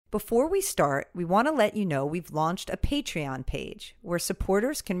Before we start, we want to let you know we've launched a Patreon page where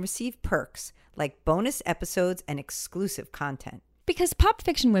supporters can receive perks like bonus episodes and exclusive content. Because Pop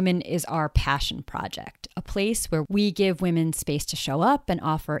Fiction Women is our passion project, a place where we give women space to show up and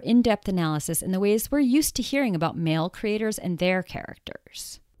offer in-depth analysis in the ways we're used to hearing about male creators and their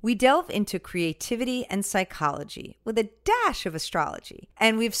characters. We delve into creativity and psychology with a dash of astrology,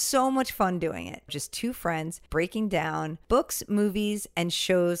 and we have so much fun doing it. Just two friends breaking down books, movies, and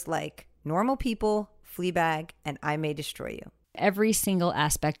shows like Normal People, Fleabag, and I May Destroy You. Every single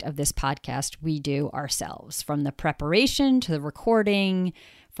aspect of this podcast we do ourselves, from the preparation to the recording,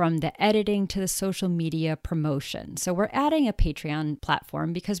 from the editing to the social media promotion. So we're adding a Patreon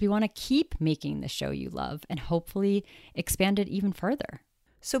platform because we want to keep making the show you love and hopefully expand it even further.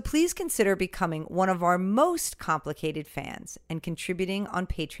 So please consider becoming one of our most complicated fans and contributing on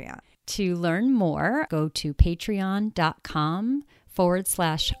Patreon. To learn more, go to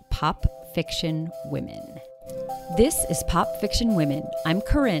patreon.com/popfictionwomen. This is Pop Fiction Women. I'm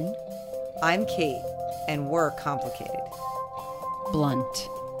Corinne. I'm Kate, and we're complicated. Blunt.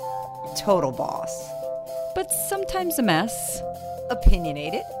 Total boss. But sometimes a mess.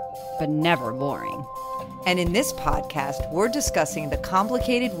 Opinionated. But never boring. And in this podcast, we're discussing the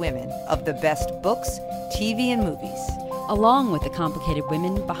complicated women of the best books, TV, and movies. Along with the complicated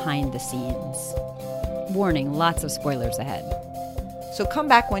women behind the scenes. Warning, lots of spoilers ahead. So come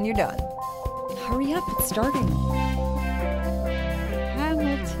back when you're done. Hurry up, it's starting.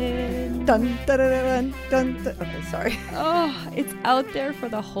 Hamilton. Dun, dun, dun, dun, dun. Okay, sorry. Oh, it's out there for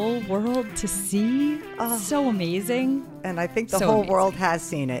the whole world to see. So amazing. And I think the whole world has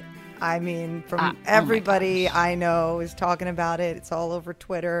seen it. I mean, from everybody I know is talking about it. It's all over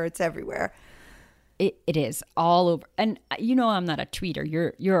Twitter. It's everywhere. It is all over. And you know I'm not a tweeter.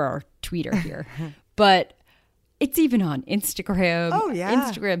 You're our tweeter here. But it's even on Instagram. Oh, yeah.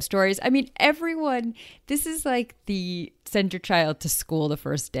 Instagram stories. I mean, everyone, this is like the send your child to school the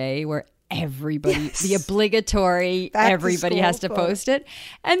first day where everybody, the obligatory, everybody has to post it.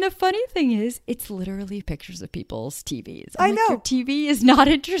 And the funny thing is, it's literally pictures of people's TVs. I know. Your TV is not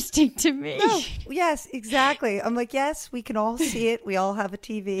interesting to me. No. Yes, exactly. I'm like, yes, we can all see it. We all have a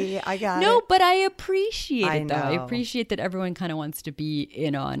TV. I got it. No, but I appreciate it, though. I appreciate that everyone kind of wants to be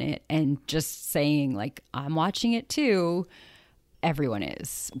in on it and just saying, like, I'm watching it too. Everyone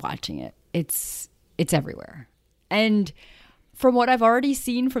is watching it. It's everywhere. And from what I've already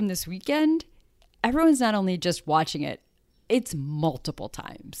seen from this weekend, everyone's not only just watching it, it's multiple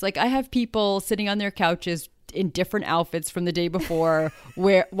times. Like I have people sitting on their couches in different outfits from the day before,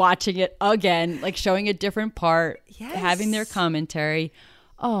 watching it again, like showing a different part, having their commentary.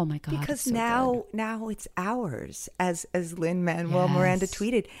 Oh my God. Because so now it's ours, as Lin-Manuel Miranda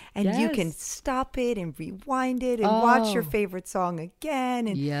tweeted. And you can stop it and rewind it and watch your favorite song again.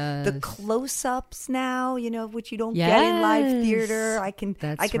 And the close-ups now, which you don't get in live theater. I can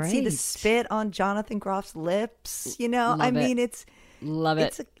see the spit on Jonathan Groff's lips, Love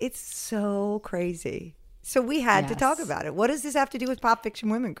it. It's so crazy. So we had to talk about it. What does this have to do with Pop Fiction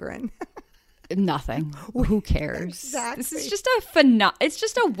Women, Corinne? Nothing. Who cares? Exactly. This is just it's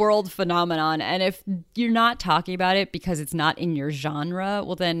just a world phenomenon. And if you're not talking about it because it's not in your genre,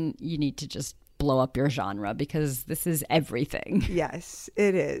 well, then you need to just blow up your genre because this is everything. Yes,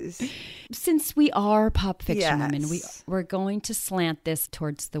 it is. Since we are Pop Fiction Women, we're going to slant this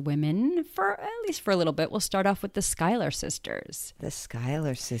towards the women at least for a little bit. We'll start off with the Schuyler sisters. The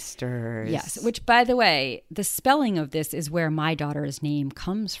Schuyler sisters. Yes, which, by the way, the spelling of this is where my daughter's name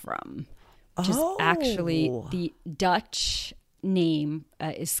comes from. Which is actually the Dutch name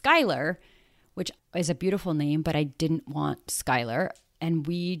is Schuyler, which is a beautiful name, but I didn't want Schuyler. And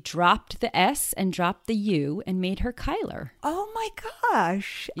we dropped the S and dropped the U and made her Kyler. Oh my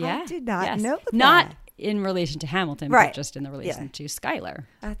gosh. Yeah. I did not know that. Not in relation to Hamilton, but just in the relation to Schuyler.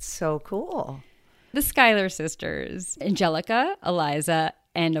 That's so cool. The Schuyler sisters, Angelica, Eliza,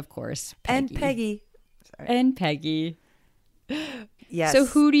 and of course, Peggy. And Peggy. Sorry. And Peggy. Yes. So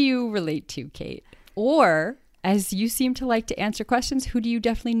who do you relate to, Kate? Or, as you seem to like to answer questions, who do you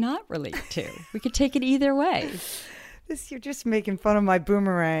definitely not relate to? We could take it either way. You're just making fun of my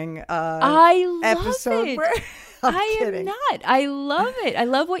Boomerang I love episode. It. I am not. I love it. I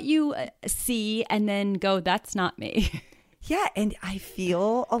love what you see and then go, that's not me. Yeah, and I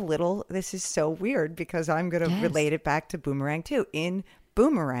feel this is so weird because I'm going to relate it back to Boomerang too. In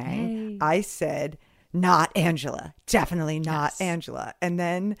Boomerang, I said, not Angela. Definitely not Angela. And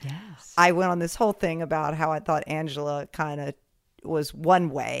then I went on this whole thing about how I thought Angela kind of was one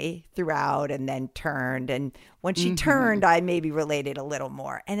way throughout and then turned. And when she turned, I maybe related a little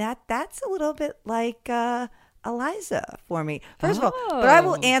more. And that's a little bit like Eliza for me. First of all, but I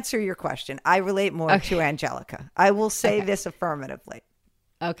will answer your question. I relate more to Angelica. I will say this affirmatively.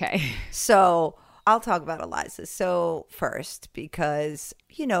 Okay. So I'll talk about Eliza. So first, because,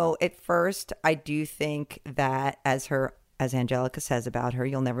 at first I do think that as Angelica says about her,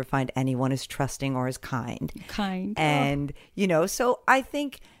 you'll never find anyone as trusting or as kind. And, so I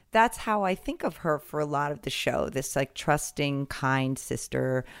think that's how I think of her for a lot of the show. This like trusting, kind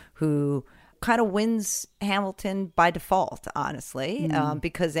sister who kind of wins Hamilton by default, honestly,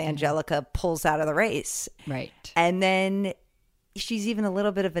 because Angelica pulls out of the race. Right. And then she's even a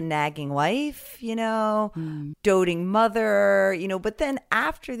little bit of a nagging wife, doting mother, but then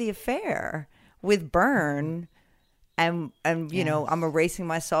after the affair with Byrne, and I'm erasing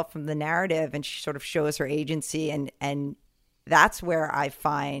myself from the narrative, and she sort of shows her agency, and that's where I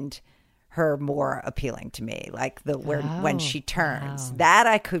find her more appealing to me, like when she turns. That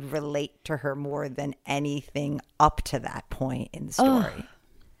I could relate to her more than anything up to that point in the story.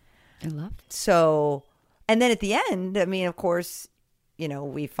 I love it. So, and then at the end, I mean, of course,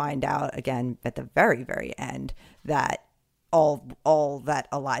 we find out again at the very, very end that all that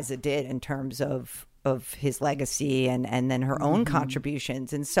Eliza did in terms of his legacy and then her own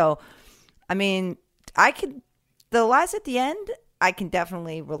contributions. And so, I mean, the Eliza at the end, I can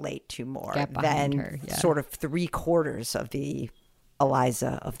definitely relate to more than her, sort of 3/4 of the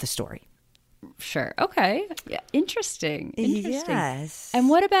Eliza of the story. Sure. Okay. Yeah. Interesting. Yes. And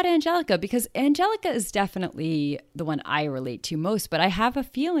what about Angelica? Because Angelica is definitely the one I relate to most, but I have a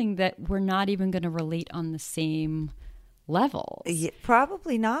feeling that we're not even going to relate on the same level. Yeah,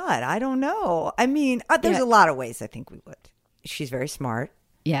 probably not. I don't know. I mean, there's a lot of ways I think we would. She's very smart.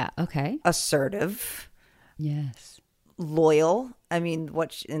 Yeah. Okay. Assertive. Yes. Loyal. I mean,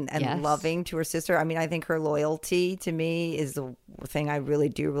 and yes. loving to her sister. I mean, I think her loyalty to me is the thing I really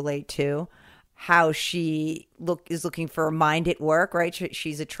do relate to. How she is looking for a mind at work, right?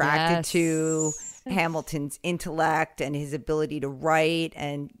 She's attracted to Hamilton's intellect and his ability to write,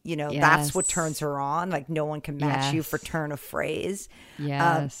 and that's what turns her on. Like no one can match you for turn of phrase.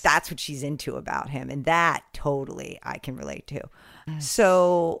 That's what she's into about him, and that totally I can relate to.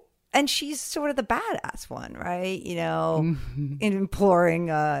 So. And she's sort of the badass one, right? In imploring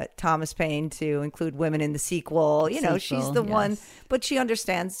Thomas Paine to include women in the sequel. She's the one, but she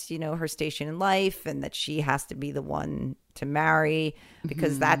understands, her station in life, and that she has to be the one to marry,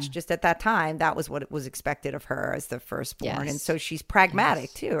 because that's just at that time, that was what was expected of her as the firstborn. And so she's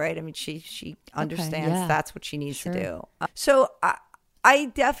pragmatic too, right? I mean, she understands that's what she needs to do. So I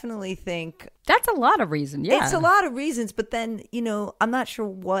definitely think that's a lot of reasons. Yeah, it's a lot of reasons. But then, I'm not sure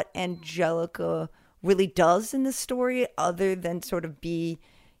what Angelica really does in the story other than sort of be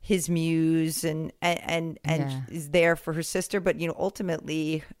his muse and is there for her sister. But,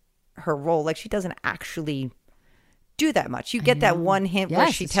 ultimately her role, like she doesn't actually do that much. You get that one hint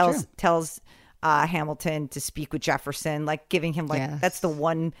where she tells Hamilton to speak with Jefferson, like giving him that's the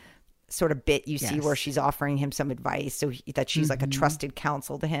one sort of bit you see where she's offering him some advice so that she's like a trusted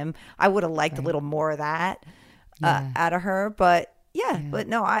counsel to him. I would have liked a little more of that out of her, but but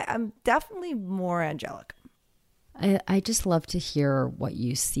no, I'm definitely more Angelica. I just love to hear what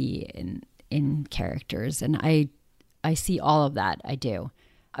you see in characters, and I see all of that. I do.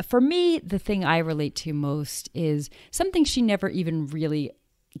 For me, the thing I relate to most is something she never even really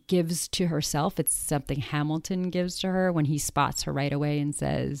gives to herself. It's something Hamilton gives to her when he spots her right away and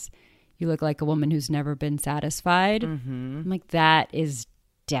says, "You look like a woman who's never been satisfied." I'm like, that is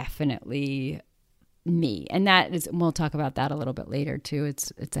definitely me. And that is, we'll talk about that a little bit later too.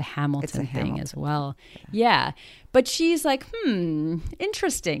 It's a Hamilton thing as well. Yeah. But she's like,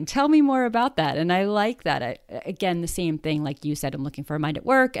 interesting. Tell me more about that. And I like that. Again, the same thing, like you said, I'm looking for a mind at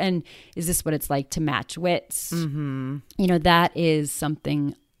work. And is this what it's like to match wits? That is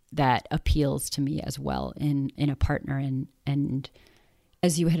something that appeals to me as well in a partner. And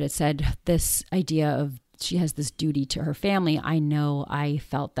as you had said, this idea of she has this duty to her family. I know I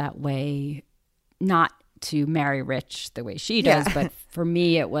felt that way, not to marry rich the way she does, but for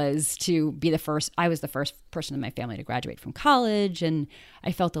me, it was to be I was the first person in my family to graduate from college. And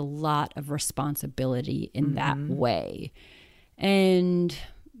I felt a lot of responsibility in that way. And,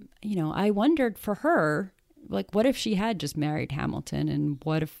 I wondered for her, like, what if she had just married Hamilton, and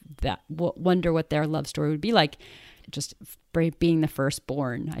what if wonder what their love story would be like. Just being the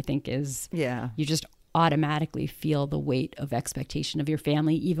firstborn, I think is, you just automatically feel the weight of expectation of your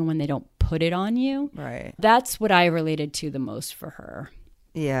family, even when they don't put it on you. Right. That's what I related to the most for her.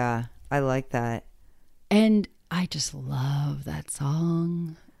 Yeah, I like that. And I just love that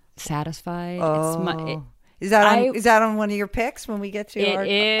song, Satisfied. Is that on one of your picks when we get to it our?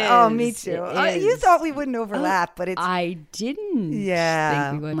 Is. Oh, me too. You thought we wouldn't overlap, but it's. I didn't.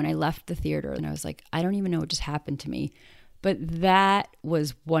 Yeah. Think we would. When I left the theater, and I was like, I don't even know what just happened to me, but that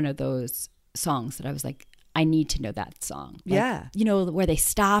was one of those songs that I was like, I need to know that song. Like, yeah. You know, where they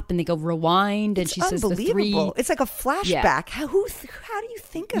stop and they go rewind, and she says the three. It's like a flashback. Yeah. How do you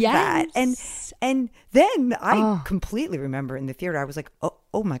think of that? Yes. And then I completely remember in the theater, I was like,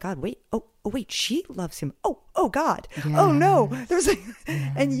 oh my God, wait, wait, she loves him. Oh God. Yes. Oh no. There's like,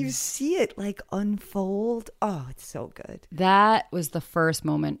 and you see it like unfold. Oh, it's so good. That was the first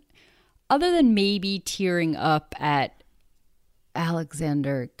moment, other than maybe tearing up at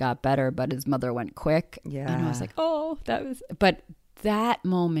Alexander got better, but his mother went quick. Yeah. And I was like, but that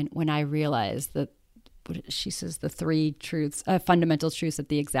moment when I realized that she says the three truths, fundamental truths at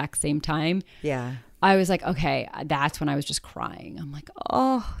the exact same time. Yeah. I was like, okay, that's when I was just crying. I'm like,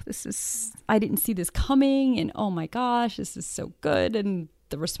 I didn't see this coming. And oh my gosh, this is so good. And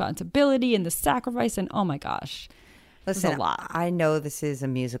the responsibility and the sacrifice. And oh my gosh. Listen, a lot. I know this is a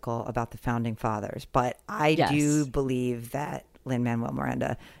musical about the founding fathers, but I do believe that Lin-Manuel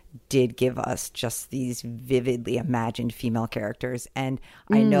Miranda did give us just these vividly imagined female characters. And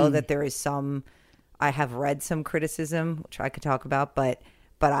I know that there is I have read some criticism, which I could talk about, but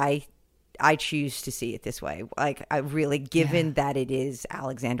I choose to see it this way. Like, I really, given that it is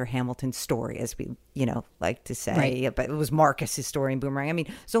Alexander Hamilton's story, as we, like to say, but it was Marcus's story in Boomerang. I mean,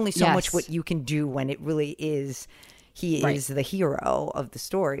 there's only so much what you can do when it really is, he is the hero of the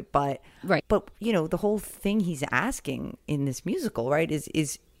story. But the whole thing he's asking in this musical, right,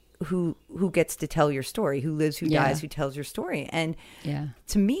 is who gets to tell your story, who lives, who dies, who tells your story. And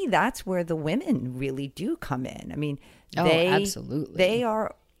to me, that's where the women really do come in. I mean, absolutely. They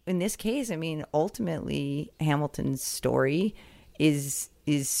are, in this case, I mean, ultimately Hamilton's story is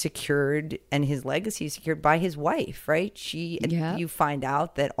secured, and his legacy is secured by his wife, right? You find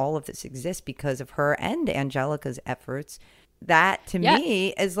out that all of this exists because of her and Angelica's efforts. That to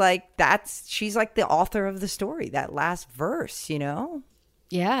me is like, she's like the author of the story, that last verse,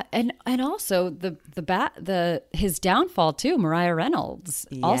 Yeah, and also his downfall too, Mariah Reynolds.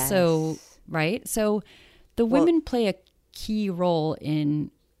 Yes. Also, right? So the women play a key role in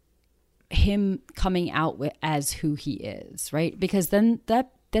him coming out as who he is, right? Because then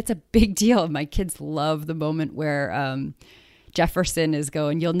that's a big deal. My kids love the moment where Jefferson is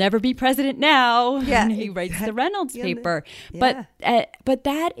going, "You'll never be president now." Yeah, and he writes the Reynolds paper. Yeah. But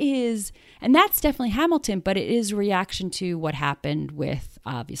that is, and that's definitely Hamilton. But it is a reaction to what happened with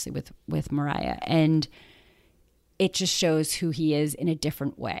Mariah, and it just shows who he is in a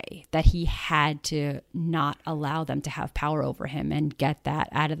different way. That he had to not allow them to have power over him and get that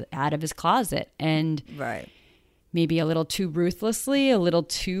out of his closet, and maybe a little too ruthlessly, a little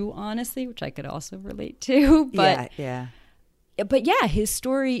too honestly, which I could also relate to. But But his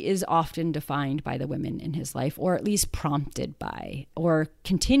story is often defined by the women in his life, or at least prompted by, or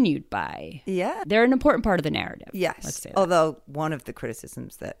continued by. Yeah. They're an important part of the narrative. Yes. Let's say that. Although one of the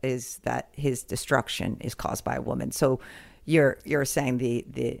criticisms that his destruction is caused by a woman. So you're saying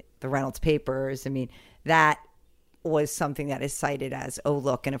the Reynolds papers, I mean, that was something that is cited as, oh,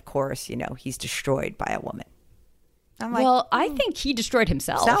 look, and of course, he's destroyed by a woman. I'm like, I think he destroyed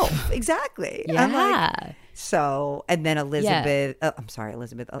himself. Exactly. Yeah. I'm like, so, and then Elizabeth, I'm sorry,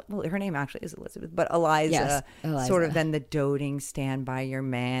 Elizabeth, well, her name actually is Elizabeth, but Eliza, sort of then the doting stand by your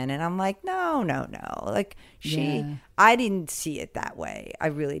man. And I'm like, no. Like I didn't see it that way. I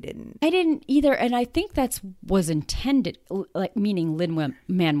really didn't. I didn't either. And I think was intended, like meaning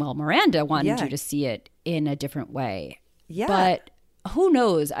Lin-Manuel Miranda wanted you to see it in a different way. Yeah. But who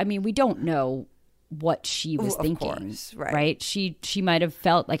knows? I mean, we don't know what she was thinking, course, right? She might have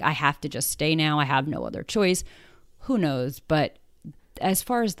felt like, I have to just stay now. I have no other choice. Who knows? But as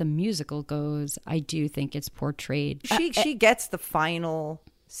far as the musical goes, I do think it's portrayed. She gets the final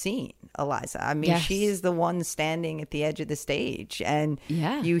scene, Eliza. I mean, she is the one standing at the edge of the stage, and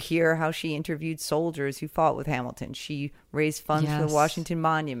you hear how she interviewed soldiers who fought with Hamilton. She raised funds for the Washington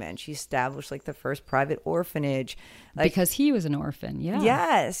Monument. She established like the first private orphanage. Because he was an orphan,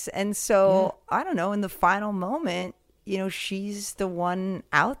 Yes. And so, I don't know, in the final moment, she's the one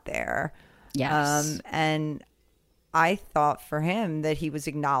out there. Yes. And I thought for him that he was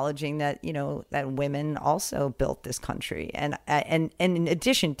acknowledging that, that women also built this country. And in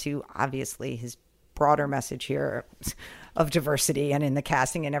addition to, obviously, his broader message here of diversity and in the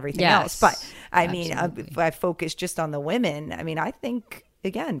casting and everything else. But I mean, if I focus just on the women, I mean, I think,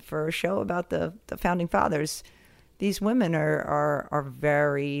 again, for a show about the founding fathers, these women are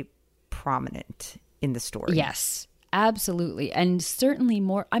very prominent in the story. Yes, absolutely. And certainly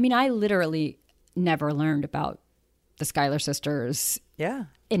more. I mean, I literally never learned about the Schuyler sisters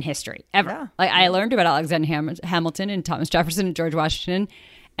in history ever. Yeah. Like I learned about Alexander Hamilton and Thomas Jefferson and George Washington.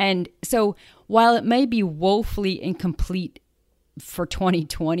 And so while it may be woefully incomplete for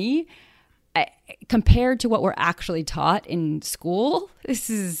 2020, compared to what we're actually taught in school, this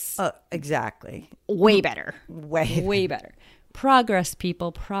is exactly way better. Way better. Progress,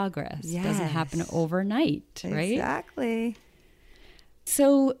 people, progress. Yes. Doesn't happen overnight, right? Exactly.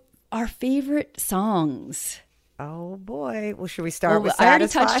 So our favorite songs. Oh boy. Well, should we start with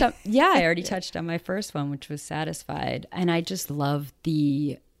Satisfied? I already touched on my first one, which was Satisfied. And I just love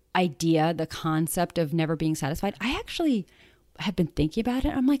the idea, the concept of never being satisfied. I actually have been thinking about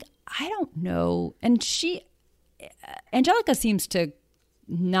it. I'm like, I don't know. And Angelica seems to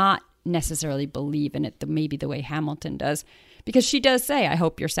not necessarily believe in it maybe the way Hamilton does, because she does say, I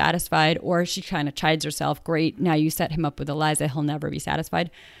hope you're satisfied, or she kind of chides herself, great, now you set him up with Eliza, he'll never be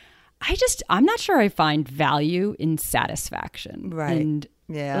satisfied. I'm not sure I find value in satisfaction. Right. And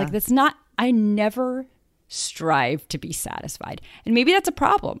I never strive to be satisfied. And maybe that's a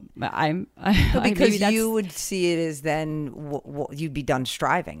problem. Because you would see it as then you'd be done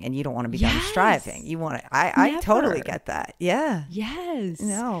striving, and you don't want to be done striving. You want to, I totally get that. Yeah. Yes.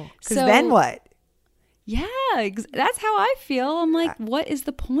 No. Because then what? Yeah. That's how I feel. I'm like, what is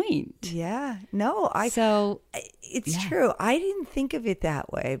the point? Yeah. No, it's true. I didn't think of it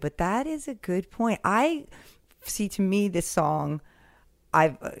that way, but that is a good point. To me, this song,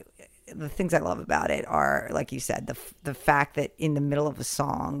 the things I love about it are, like you said, the fact that in the middle of a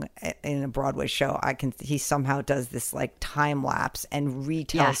song in a Broadway show, he somehow does this like time lapse and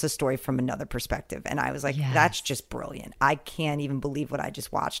retells the story from another perspective. And I was like, that's just brilliant. I can't even believe what I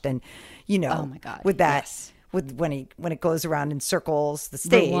just watched. And oh my God, with that, with when it goes around and circles the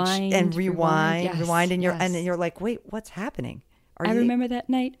stage and rewind, and you're like, wait, what's happening? I remember that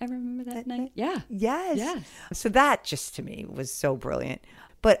night. Yeah. Yes. So that just to me was so brilliant.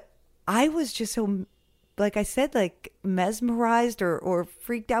 But I was just so, like I said, like mesmerized or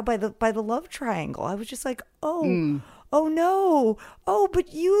freaked out by the love triangle. I was just like, oh no,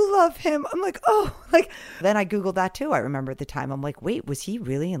 but you love him. I'm like, then I Googled that too. I remember at the time, I'm like, wait, was he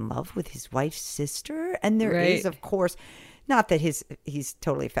really in love with his wife's sister? And there is, of course, not that he's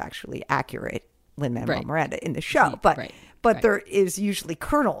totally factually accurate, Lin-Manuel Miranda in the show, but there is usually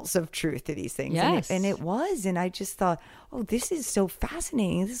kernels of truth to these things. Yes. And it was. And I just thought, oh, this is so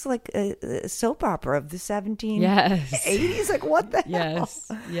fascinating. This is like a soap opera of the 1780s. Like, what the hell?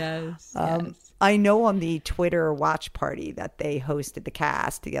 Yes. I know on the Twitter watch party that they hosted the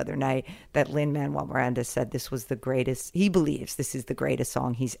cast the other night that Lin-Manuel Miranda said this was the greatest. He believes this is the greatest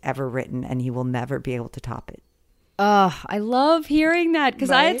song he's ever written, and he will never be able to top it. I love hearing that, because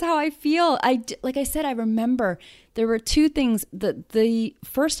that's how I feel. Like I said, I remember there were two things. The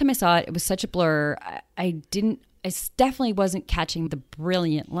first time I saw it, it was such a blur. I definitely wasn't catching the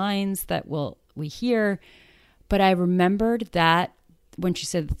brilliant lines that we hear, but I remembered that when she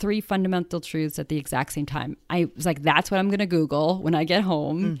said 3 fundamental truths at the exact same time, I was like, that's what I'm going to Google when I get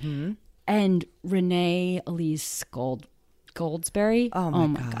home. Mm-hmm. And Renee Elise Goldsberry. Oh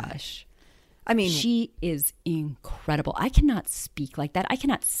my gosh. I mean, she is incredible. I cannot speak like that. I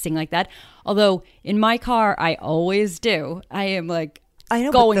cannot sing like that. Although in my car, I always do. I am like,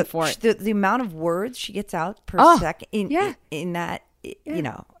 going for it. The amount of words she gets out per second in that, you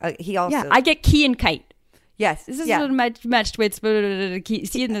know, he also. Yeah, I get key and kite. Yes. This is matched with key,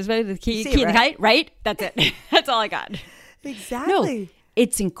 see in this way, the key and kite, right? That's it. That's all I got. Exactly. No,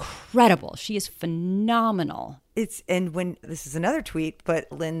 it's incredible. She is phenomenal. And when this is another tweet,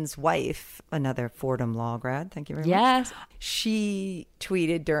 but Lynn's wife, another Fordham Law grad, thank you very much. Yes. She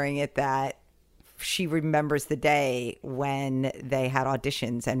tweeted during it that she remembers the day when they had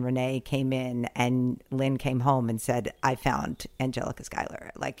auditions and Renee came in and Lynn came home and said, I found Angelica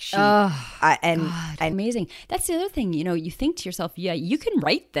Schuyler. Like and amazing. That's the other thing, you know, you think to yourself, yeah, you can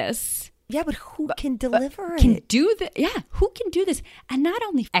write this. Yeah, but who can deliver it? Who can do this? And not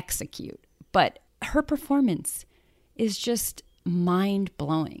only execute, but her performance is just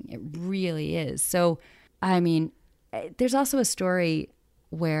mind-blowing. It really is. So, I mean, there's also a story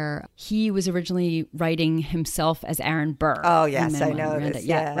where he was originally writing himself as Aaron Burr. Oh, yes, I know this.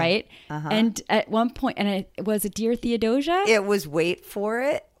 Yeah, right? Uh-huh. And at one point, was it Dear Theodosia? It was Wait For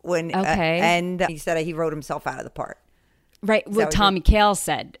It. And he said he wrote himself out of the part. Right. Well, Tommy Kail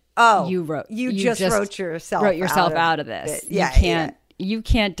said, you just wrote yourself out of this. Yeah, you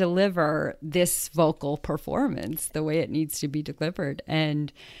can't deliver this vocal performance the way it needs to be delivered.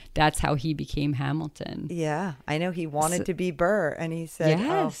 And that's how he became Hamilton. Yeah. I know he wanted to be Burr and he said,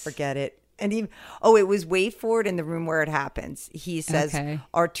 oh, forget it. And even, it was Wait For It and The Room Where It Happens. He says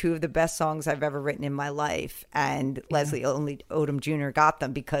are two of the best songs I've ever written in my life. And Leslie Odom Jr. got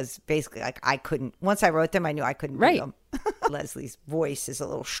them because basically like I couldn't, once I wrote them, I knew I couldn't do them. Leslie's voice is a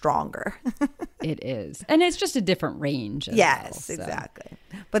little stronger. It is. And it's just a different range. Yes, well, so. Exactly.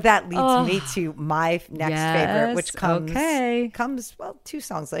 But that leads me to my next favorite, which comes, well, 2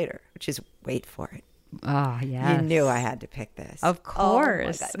 songs later, which is Wait For It. Oh, yeah. You knew I had to pick this. Of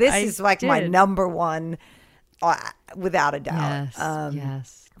course. This is like my number one, without a doubt.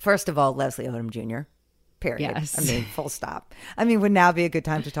 Yes. First of all, Leslie Odom Jr., period. Yes. I mean, full stop. I mean, would now be a good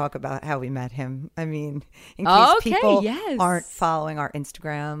time to talk about how we met him. I mean, in case people aren't following our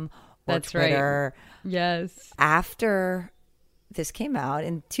Instagram or Twitter. Right. Yes. After this came out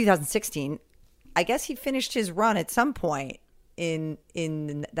in 2016, I guess he finished his run at some point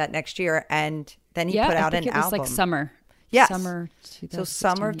in that next year, and then he put out an album. It was like summer. Yes. Summer 2016. So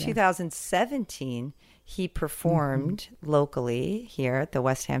summer of 2017, he performed locally here at the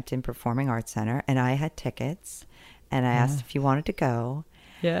West Hampton Performing Arts Center, and I had tickets, and I asked if you wanted to go.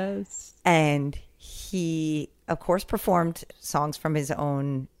 Yes. And he, of course, performed songs from his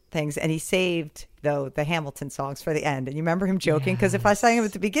own things, and he saved the Hamilton songs for the end. And you remember him joking because if I sang them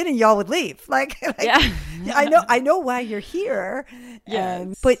at the beginning, y'all would leave. I know why you're here.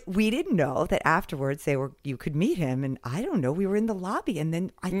 Yes. But we didn't know that afterwards you could meet him, and I don't know, we were in the lobby, and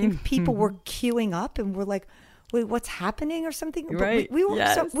then I think people were queuing up and were like, wait, what's happening or something? Right.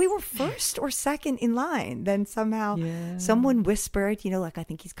 But we were first or second in line. Then somehow someone whispered, like, I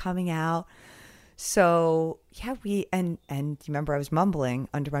think he's coming out. So and you remember I was mumbling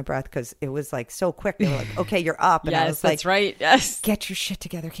under my breath because it was like so quick. They were like, okay, you're up. And I was like, that's right. Yes. Get your shit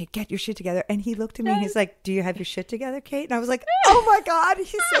together, Kate. Get your shit together. And he looked at me and he's like, do you have your shit together, Kate? And I was like, oh my God,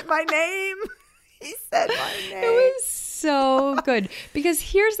 he said my name. He said my name. It was so good because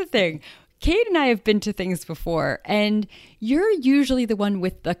here's the thing. Kate and I have been to things before, and you're usually the one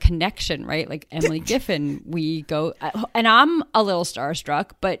with the connection, right? Like Emily Giffen, we go, and I'm a little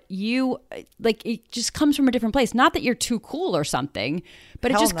starstruck, but you, like, it just comes from a different place. Not that you're too cool or something,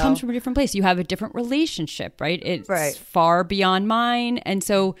 but it just comes from a different place. You have a different relationship, right? It's far beyond mine. And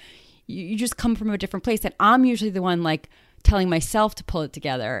so you just come from a different place. And I'm usually the one, like, telling myself to pull it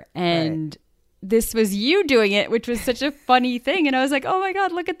together. And this was you doing it, which was such a funny thing. And I was like, oh my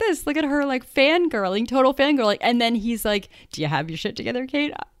God, look at this. Look at her, like, fangirling, total fangirling. And then he's like, do you have your shit together,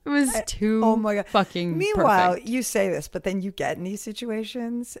 Kate? It was oh my God. Fucking Meanwhile, perfect. You say this, but then you get in these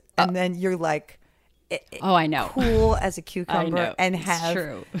situations and then you're like, I know. Cool as a cucumber and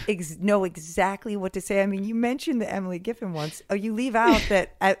know exactly what to say. I mean, you mentioned the Emily Giffen once. Oh, you leave out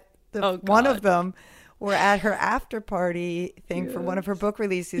that at one of them, we're at her after party thing for one of her book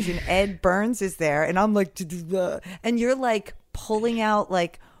releases, and Ed Burns is there, and I'm like, and you're like pulling out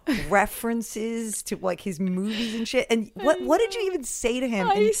like references to like his movies and shit. And what did you even say to him?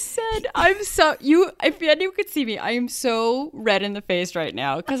 I said, if anyone could see me, I am so red in the face right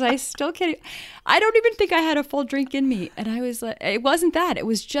now because I still can't. I don't even think I had a full drink in me, and I was like, it wasn't that. It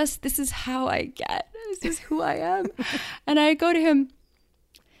was just, this is how I get. This is who I am, and I go to him.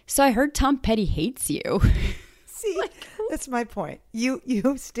 So I heard Tom Petty hates you. See, that's my point. You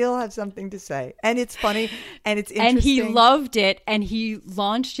still have something to say. And it's funny and it's interesting. And he loved it. And he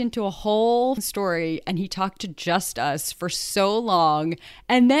launched into a whole story and he talked to just us for so long.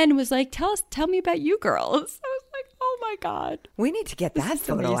 And then was like, tell me about you girls. I was like, oh my God. We need to get that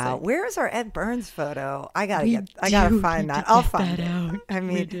photo out. Where is our Ed Burns photo? I gotta find that. I'll find it out. I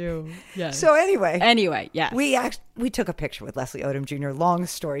mean, we do. Yes. So anyway, yes. We took a picture with Leslie Odom Jr. Long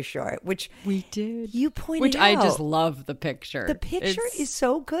story short, which we did. You pointed which out. I just love the picture. The picture is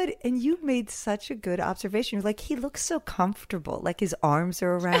so good, and you made such a good observation. You're like, he looks so comfortable, like his arms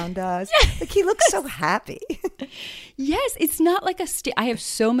are around us. Like he looks so happy. Yes, it's not like I have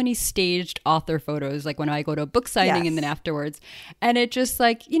so many staged author photos, like when I go to a book signing and then afterwards, and it just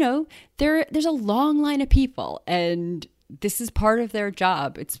like, there's a long line of people, and this is part of their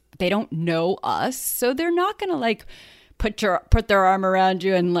job. They don't know us, so they're not gonna like put their arm around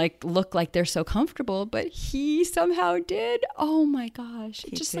you and like look like they're so comfortable. But he somehow did. Oh my gosh,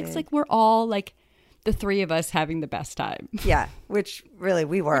 it just looks like we're all like the three of us having the best time. Yeah, which really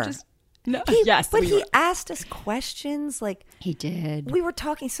we were. He asked us questions like he did. We were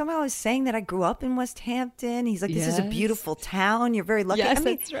talking. Somehow I was saying that I grew up in West Hampton. He's like, "This is a beautiful town. You're very lucky." Yes, I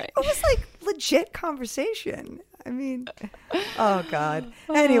mean, that's right. It was like legit conversation. I mean, oh God.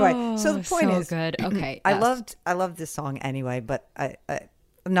 Anyway, so the point is, good. Okay, I loved this song anyway, but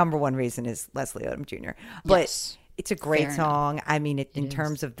number one reason is Leslie Odom Jr. But it's a great song. I mean, in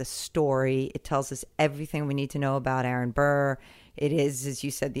terms of the story, it tells us everything we need to know about Aaron Burr. it is, as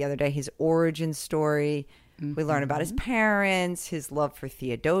you said the other day, his origin story. We learn about his parents, his love for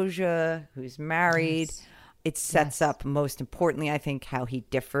Theodosia, who's married. Yes. It sets up, most importantly, I think, how he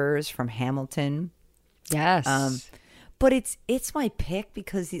differs from Hamilton. Yes. But it's my pick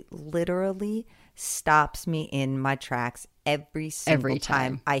because it literally stops me in my tracks every single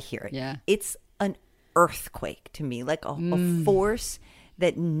time I hear it. Yeah. It's an earthquake to me, like a force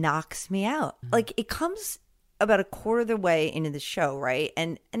that knocks me out. Like, it comes about a quarter of the way into the show, right?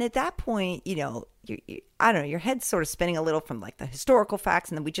 And at that point, you know, you I don't know, your head's sort of spinning a little from like the historical facts,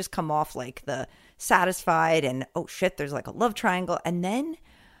 and then we just come off like the satisfied and, oh shit, there's like a love triangle. And then,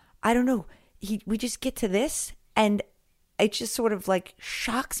 I don't know, we just get to this, and it just sort of like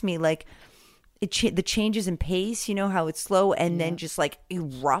shocks me, like the changes in pace, you know, how it's slow and then just like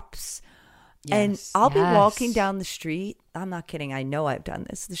erupts. Yes, and I'll be walking down the street. I'm not kidding. I know I've done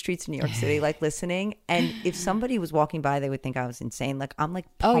this. The streets of New York City, like listening. And if somebody was walking by, they would think I was insane. Like, I'm like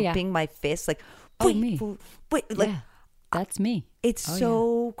pumping my fist. Like, wait, like, that's me. It's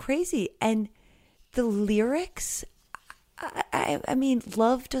so crazy. And the lyrics, I mean,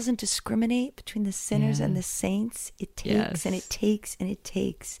 love doesn't discriminate between the sinners and the saints. It takes and it takes and it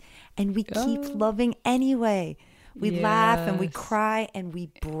takes. And we keep loving anyway. We laugh and we cry and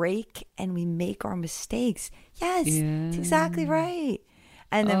we break and we make our mistakes. Yes, it's exactly right.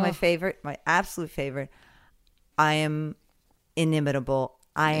 And then my absolute favorite, I am inimitable.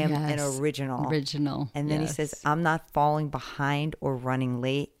 I am an original. And then he says, I'm not falling behind or running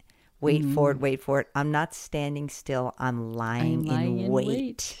late. Wait for it. I'm not standing still. I'm lying in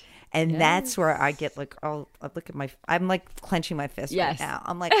wait. And that's where I get like, oh, I'm like clenching my fist right now.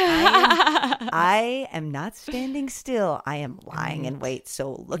 I'm like, I am not standing still. I am lying in wait.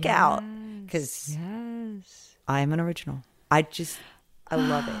 So look out, because I am an original. I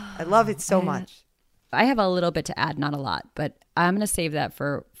love it. I love it so much. I have a little bit to add, not a lot, but I'm going to save that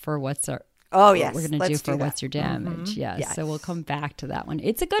for what's our. Oh yes, we're going to do for what's your damage. Yes. So we'll come back to that one.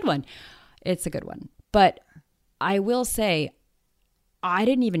 It's a good one. But I will say, I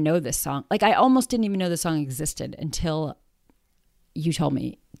didn't even know this song. Like, I almost didn't even know the song existed until you told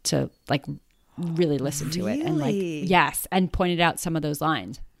me to like really listen to it and like and pointed out some of those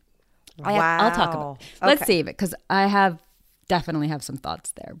lines. Wow. I'll talk about it. Let's save it because I definitely have some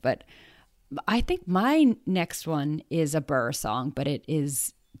thoughts there. But I think my next one is a Burr song, but it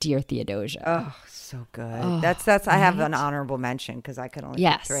is Dear Theodosia. Oh, so good. That's I have an honorable mention because I could only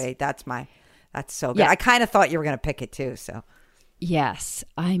pick three. That's so good. Yeah. I kind of thought you were going to pick it too. So. Yes.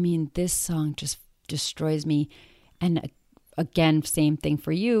 I mean, this song just destroys me. And again, same thing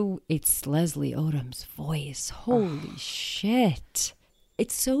for you. It's Leslie Odom's voice. Holy shit.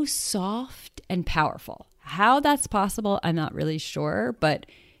 It's so soft and powerful. How that's possible, I'm not really sure. But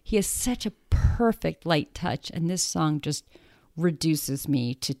he has such a perfect light touch. And this song just reduces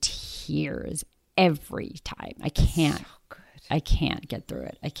me to tears every time. I can't. So good. I can't get through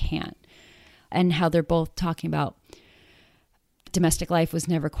it. I can't. And how they're both talking about domestic life was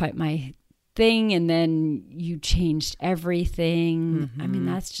never quite my thing, and then you changed everything. I mean,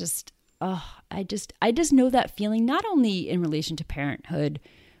 that's just I just know that feeling, not only in relation to parenthood,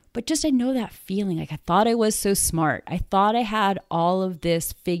 but just I know that feeling. Like, I thought I was so smart. I thought I had all of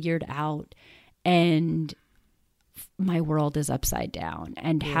this figured out, and my world is upside down.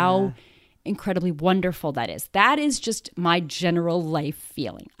 And how incredibly wonderful that is. That is just my general life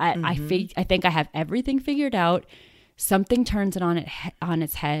feeling. I think I have everything figured out. Something turns it on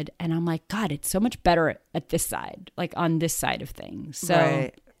its head, and I'm like, God, it's so much better at this side, like on this side of things.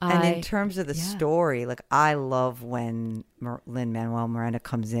 So, and in terms of the story, like, I love when Lin-Manuel Miranda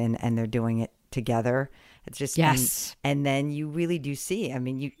comes in and they're doing it together. It's just and then you really do see. I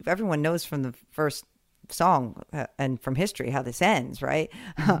mean, everyone knows from the first song and from history how this ends, right?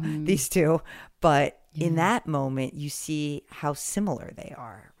 These two, but in that moment you see how similar they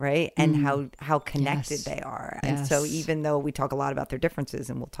are, right? And how connected they are. And so even though we talk a lot about their differences,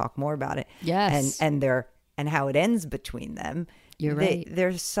 and we'll talk more about it, and how it ends between them, you're right,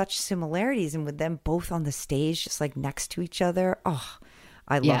 there's such similarities. And with them both on the stage just like next to each other,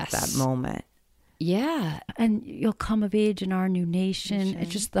 I love that moment. Yeah, and you'll come of age in our new nation. It's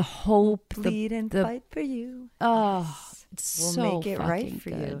just the hope, bleed and fight for you. It's we'll make it right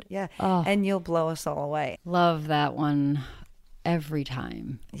for you. Yeah, and you'll blow us all away. Love that one every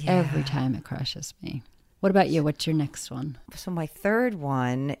time. Every time it crushes me. What about you? What's your next one? So my third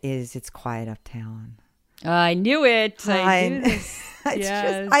one is It's Quiet Uptown. I knew it. I knew this.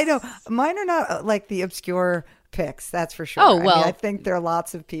 Just, I know mine are not like the obscure picks. That's for sure. Oh well, I think there are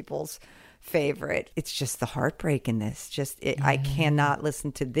lots of people's favorite. It's just the heartbreak in this. I cannot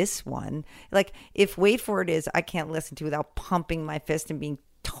listen to this one. Like if Wait For It is, I can't listen to without pumping my fist and being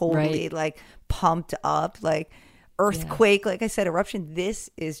totally like pumped up. Like Earthquake, like I said, Eruption. This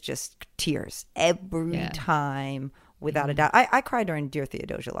is just tears every time. Without a doubt. I cried during Dear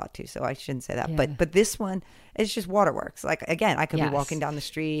Theodosia a lot too, so I shouldn't say that. But this one, it's just waterworks. Like, again, I could be walking down the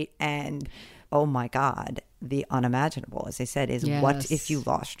street and, oh my God, the unimaginable, as I said, is what if you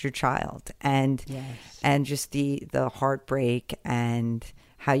lost your child? And just the heartbreak and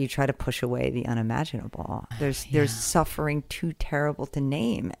how you try to push away the unimaginable. There's suffering too terrible to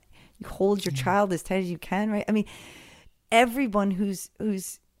name. You hold your child as tight as you can, right? I mean, everyone who's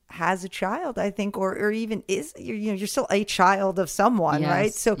has a child, I think, or even is, you're still a child of someone,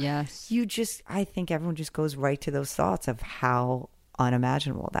 right? So I think everyone just goes right to those thoughts of how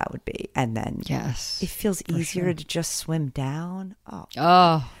unimaginable that would be. And then it feels easier to just swim down.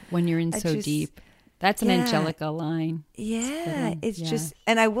 When you're in so deep. That's an Angelica line. Yeah. It's just,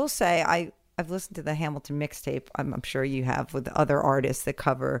 and I will say, I've listened to the Hamilton mixtape. I'm sure you have, with other artists that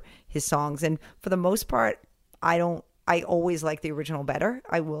cover his songs. And for the most part, I always like the original better.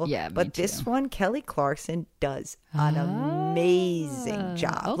 I will. Yeah, but this one, Kelly Clarkson does an amazing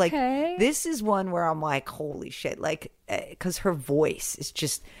job. Like, this is one where I'm like, holy shit. Like, because her voice is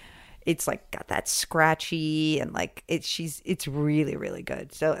just, it's like got that scratchy and like it's really, really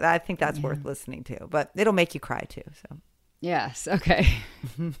good. So I think that's worth listening to. But it'll make you cry too. So. Yes. Okay.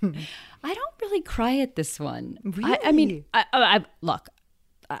 I don't really cry at this one. Really? I mean, look.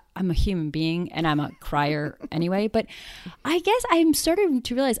 I'm a human being and I'm a crier anyway, but I guess I'm starting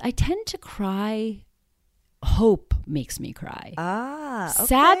to realize I tend to cry. Hope makes me cry. Okay.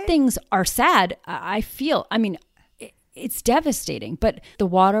 Sad things are sad. I feel, I mean, it's devastating, but the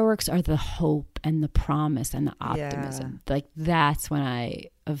waterworks are the hope and the promise and the optimism. Like that's when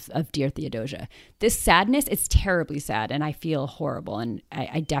of Dear Theodosia. This sadness, it's terribly sad and I feel horrible and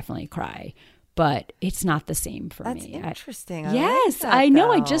I definitely cry. But it's not the same for me. That's interesting. Yes, like that, I know.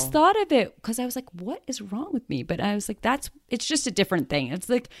 though. I just thought of it because I was like, what is wrong with me? But I was like, it's just a different thing. It's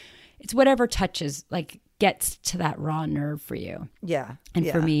like, it's whatever touches, like gets to that raw nerve for you. Yeah. And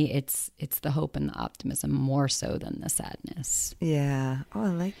for me, it's the hope and the optimism more so than the sadness. Yeah. Oh, I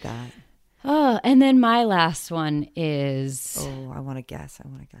like that. Oh, and then my last one is. Oh, I want to guess.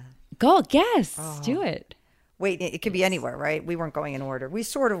 Go guess. Do it. Wait, it could be anywhere, right? We weren't going in order. We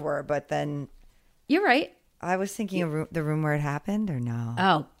sort of were, but then. You're right. I was thinking of the room where it happened, or no?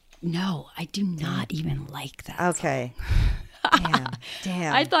 Oh, no. I do not even like that. Okay.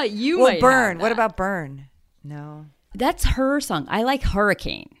 Damn. I thought you might Burn. have that. What about Burn? No. That's her song. I like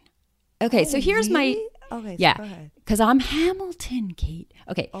Hurricane. Okay, so here's really? Okay, so go ahead. Because I'm Hamilton, Kate.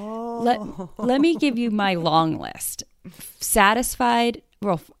 Okay, let me give you my long list. Satisfied.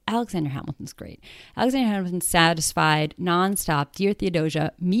 Well, Alexander Hamilton's great. Alexander Hamilton's Satisfied, Nonstop, Dear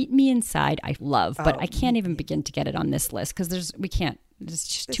Theodosia, Meet Me Inside, I love, but I can't even begin to get it on this list because there's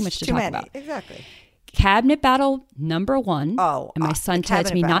just too much to talk about. Exactly. Cabinet Battle, number 1. Oh, and my son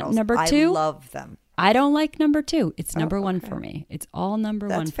tells me not number 2. I love them. I don't like number 2. It's number 1 for me. It's all number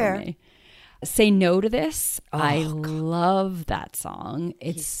 1 for me. Say No to This. I love that song.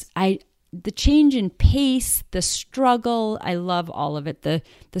 The change in pace, the struggle, I love all of it. The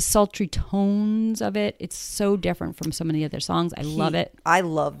sultry tones of it. It's so different from so many other songs. I love it. I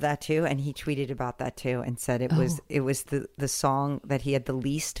love that too. And he tweeted about that too and said it was the song that he had the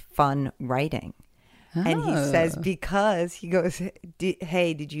least fun writing. Oh. And he says, because he goes,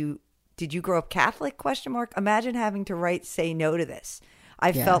 hey, did you grow up Catholic? ? Imagine having to write Say No to This.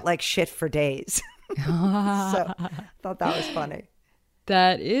 I felt like shit for days. So I thought that was funny.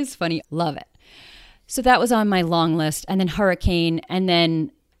 That is funny. Love it. So that was on my long list. And then Hurricane. And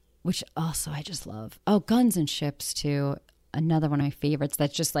then, which also I just love. Oh, Guns and Ships too. Another one of my favorites.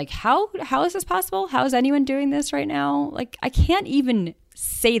 That's just like, how is this possible? How is anyone doing this right now? Like, I can't even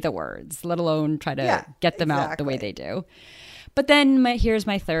say the words, let alone try to get them out the way they do. But then here's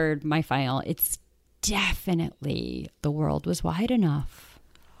my third, my final. It's definitely The World Was Wide Enough.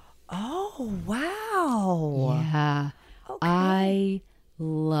 Oh, wow. Yeah. Okay. I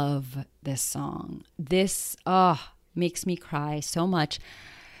love this song. This makes me cry so much.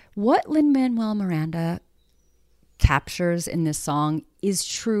 What Lin-Manuel Miranda captures in this song is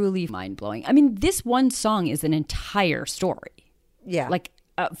truly mind-blowing. I mean, this one song is an entire story. Yeah. Like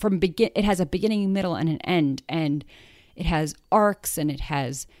it has a beginning, middle, and an end, and it has arcs and it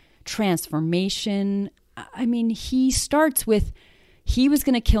has transformation. I mean, he starts with he was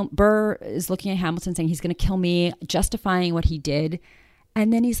going to kill. Burr is looking at Hamilton saying he's going to kill me, justifying what he did.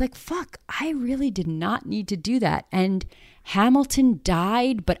 And then he's like, fuck, I really did not need to do that. And Hamilton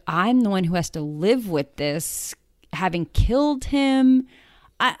died, but I'm the one who has to live with this, having killed him.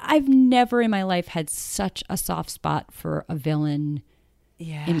 I've never in my life had such a soft spot for a villain.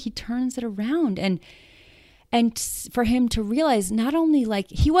 Yeah. And he turns it around. And for him to realize, not only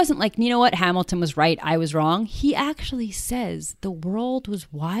like, he wasn't like, you know what, Hamilton was right, I was wrong. He actually says the world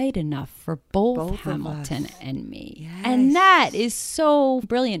was wide enough for both Hamilton and me. Yes. And that is so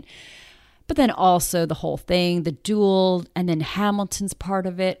brilliant. But then also the whole thing, the duel, and then Hamilton's part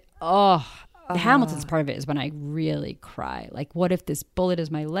of it. The Hamilton's part of it is when I really cry. Like, what if this bullet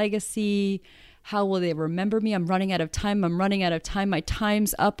is my legacy? How will they remember me? I'm running out of time. My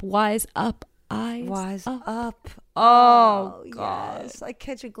time's up. Wise up. Wise up. Oh, God. Yes. I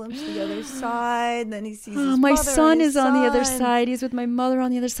catch a glimpse of the other side. And then he sees his my mother son and is his on the other son. side. He's with my mother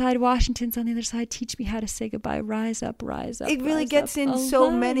on the other side. Washington's on the other side. Teach me how to say goodbye. Rise up, rise up. It really rise gets up. in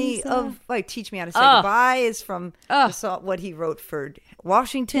so many of, like, Teach Me How to Say Goodbye is from what he wrote for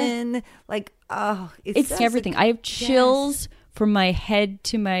Washington. Yeah. Like, it's everything. I have chills from my head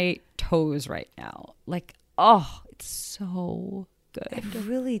to my toes right now. Like, it's so good. It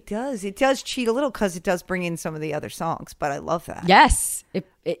really does. It does cheat a little because it does bring in some of the other songs, but I love that. Yes.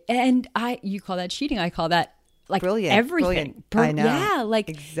 You call that cheating. I call that like brilliant. everything. I know. Yeah, like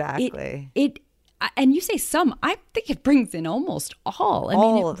exactly. And you say some, I think it brings in almost all. I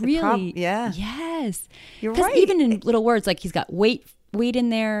mean, it really, yes. You're right. Even in little words, like he's got weight in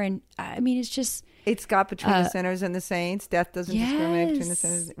there. And I mean, it's just. It's got Between the Sinners and the Saints. Death doesn't discriminate between the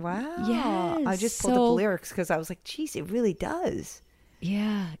sinners. Wow. Yes. I just pulled up the lyrics because I was like, geez, it really does.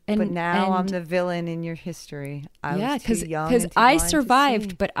 Yeah. But now I'm the villain in your history. I was too young. Because I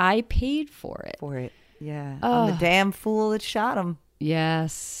survived, but I paid for it. Yeah. I'm the damn fool that shot him.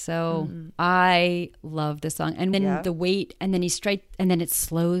 Yes. So I love this song. And then the weight, and then and then it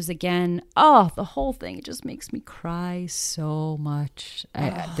slows again. Oh, the whole thing. It just makes me cry so much.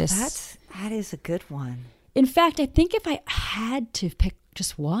 That is a good one. In fact, I think if I had to pick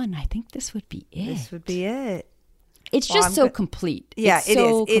just one, I think this would be it. This would be it. It's just so complete. Yeah, it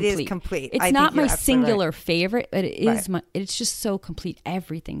is. It is complete. It's not my singular favorite, but it is it's just so complete.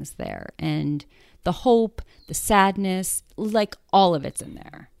 Everything's there. And the hope, the sadness, like all of it's in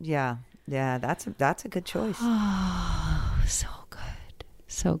there. Yeah. Yeah, that's a good choice. Oh, so good.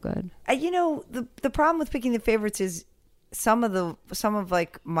 So good. The problem with picking the favorites is some of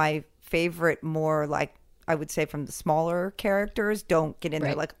like my favorite, more like I would say from the smaller characters, don't get in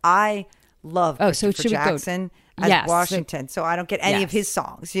there. Like I love Christopher Jackson as Washington, so I don't get any of his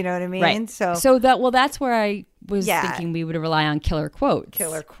songs. You know what I mean? Right. So that's where I was thinking we would rely on killer quotes.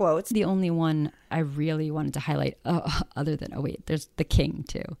 The only one I really wanted to highlight, other than there's the King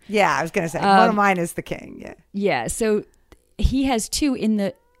too. Yeah, I was gonna say one of mine is the King. Yeah. Yeah. So he has two in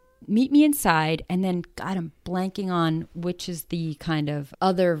the Meet Me Inside, and then God, I'm blanking on which is the kind of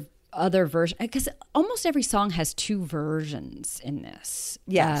other version, because almost every song has two versions in this.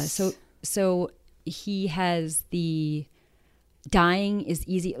 Yes. So he has the Dying is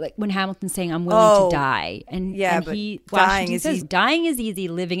Easy, like when Hamilton's saying I'm willing to die, and Washington says dying is easy,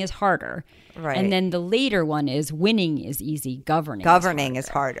 living is harder. Right. And then the later one is winning is easy, governing is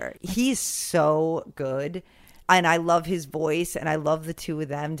harder. He's so good. And I love his voice, and I love the two of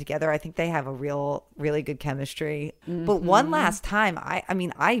them together. I think they have a really good chemistry. Mm-hmm. But one last time,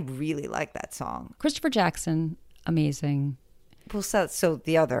 I really like that song. Christopher Jackson, amazing. Well, so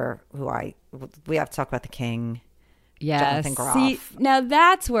the other we have to talk about the King. Yes. Jonathan Groff. See, now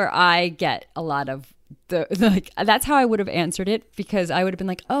that's where I get a lot of that's how I would have answered it, because I would have been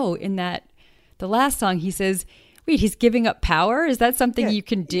like, the last song he says, wait, he's giving up power? Is that something you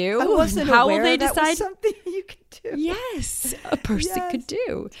can do? I wasn't How aware will they that decide? Was something you could do. Yes, a person could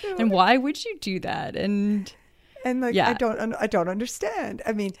do. And why would you do that? And I don't understand.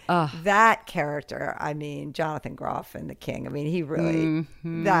 I mean, that character. I mean, Jonathan Groff and the King. I mean, he really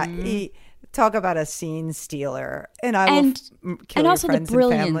he talk about a scene stealer. And I will kill your friends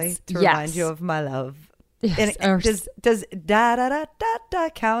and family to remind you of my love. Yes. And does da da da da da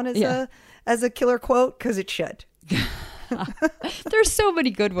count as a killer quote? Because it should. There's so many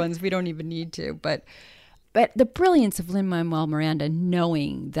good ones. We don't even need to. But the brilliance of Lin-Manuel Miranda,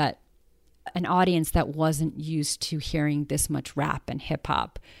 knowing that an audience that wasn't used to hearing this much rap and hip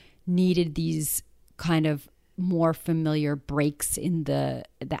hop needed these kind of more familiar breaks in the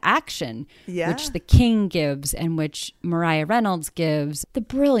action, which the King gives and which Mariah Reynolds gives. The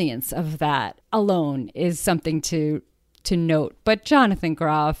brilliance of that alone is something to note. But Jonathan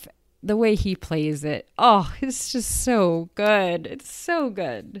Groff, the way he plays it, oh, it's just so good. It's so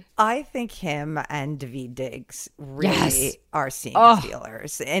good. I think him and Daveed Diggs really Yes. are scene Oh,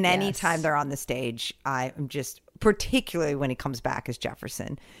 stealers. And anytime they're on the stage, I'm just, particularly when he comes back as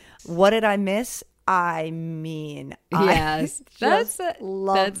Jefferson. What did I miss? I mean, Yes, I that's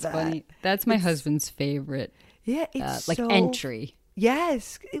love that. funny. That's my husband's favorite, Yeah, it's like so, entry.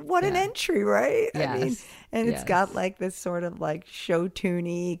 Yes, what an entry, right? I mean, Yes, and it's yes. got like this sort of like show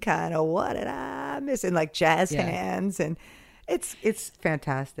tuney kind of what did I miss, and like jazz Yeah. hands, and it's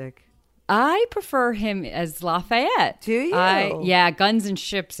fantastic. I prefer him as Lafayette. Do you? Yeah, Guns and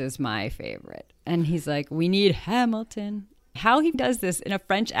Ships is my favorite. And he's like, we need Hamilton. How he does this in a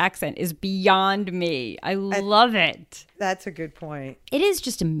French accent is beyond me. I love it. That's a good point. It is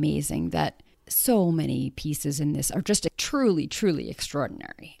just amazing that so many pieces in this are just truly, truly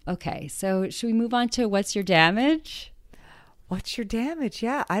extraordinary. Okay, so should we move on to What's Your Damage? What's your damage?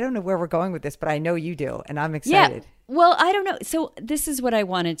 Yeah, I don't know where we're going with this, but I know you do, and I'm excited. Yeah. Well, I don't know. So this is what I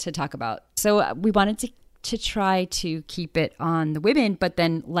wanted to talk about. So we wanted to try to keep it on the women, but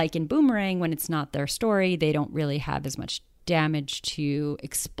then like in Boomerang, when it's not their story, they don't really have as much damage to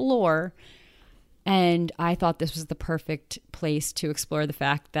explore. And I thought this was the perfect place to explore the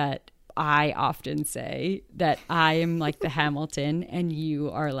fact that I often say that I am like the Hamilton and you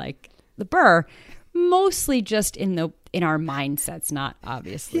are like the Burr, mostly just in our mindsets, not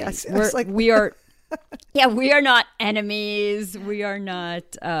obviously. Yes, it's like we are. Yeah, we are not enemies. We are not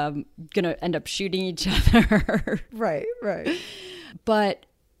going to end up shooting each other. right. But,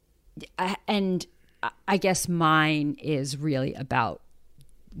 and I guess mine is really about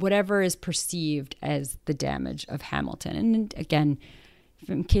whatever is perceived as the damage of Hamilton. And again,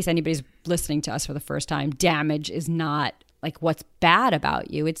 in case anybody's listening to us for the first time, damage is not like what's bad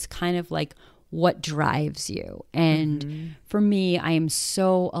about you. It's kind of like what drives you. And for me, I am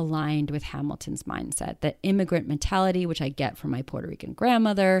so aligned with Hamilton's mindset, the immigrant mentality, which I get from my Puerto Rican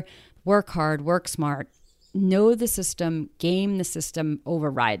grandmother: work hard, work smart, know the system, game the system,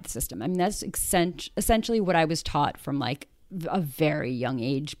 override the system. I mean, that's essentially what I was taught from like a very young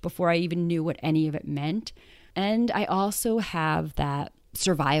age before I even knew what any of it meant. And I also have that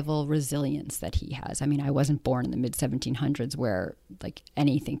survival resilience that he has. I mean, I wasn't born in the mid 1700s where like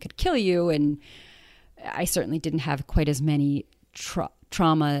anything could kill you. And I certainly didn't have quite as many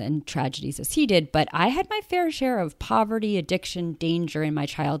trauma and tragedies as he did. But I had my fair share of poverty, addiction, danger in my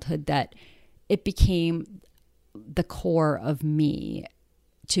childhood that it became the core of me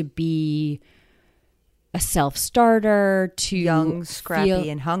to be a self-starter, to young, scrappy,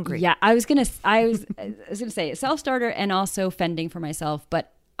 and hungry. Yeah, I was gonna say a self-starter and also fending for myself.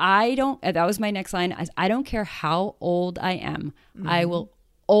 But that was my next line. I don't care how old I am. I will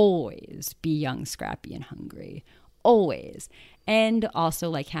always be young, scrappy, and hungry. Always. And also,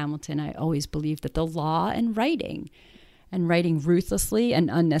 like Hamilton, I always believed that the law and writing ruthlessly and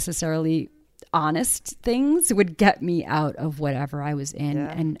unnecessarily honest things would get me out of whatever I was in.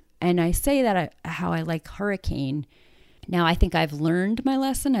 Yeah. And I say that how I like Hurricane. Now, I think I've learned my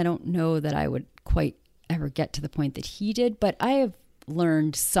lesson. I don't know that I would quite ever get to the point that he did, but I have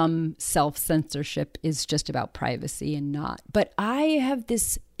learned some self-censorship is just about privacy and not. But I have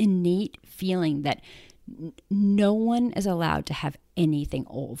this innate feeling that no one is allowed to have anything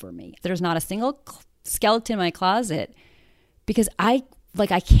over me. There's not a single skeleton in my closet because I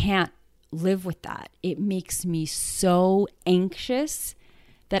can't live with that. It makes me so anxious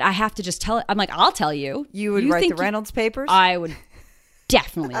that I have to just tell it. I'm like, I'll tell you. You would write the Reynolds papers? I would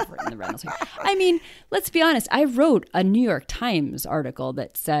definitely have written the Reynolds papers. I mean, let's be honest. I wrote a New York Times article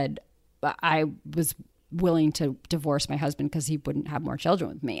that said I was willing to divorce my husband because he wouldn't have more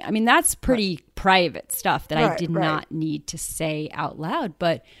children with me. I mean, that's pretty private stuff that I did not need to say out loud.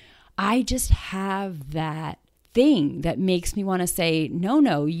 But I just have that thing that makes me want to say,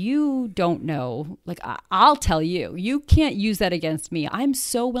 no, you don't know. Like, I'll tell you. You can't use that against me. I'm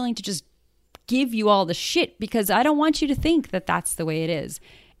so willing to just give you all the shit because I don't want you to think that that's the way it is.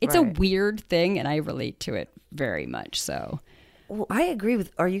 It's a weird thing, and I relate to it very much. So, well, I agree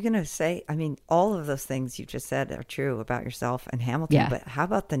with. Are you going to say? I mean, all of those things you just said are true about yourself and Hamilton. Yeah. But how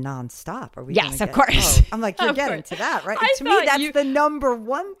about the nonstop? Are we? Yes, of course. Oh, I'm like, you're getting to that, right? To me, that's the number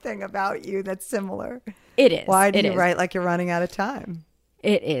one thing about you that's similar. It is. Why do you write like you're running out of time?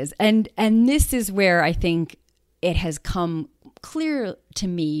 It is, and this is where I think it has come clear to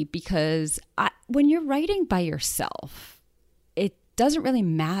me because when you're writing by yourself, it doesn't really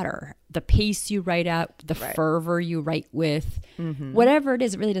matter the pace you write at, the fervor you write with, whatever it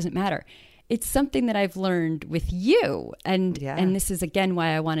is, it really doesn't matter. It's something that I've learned with you. And this is, again,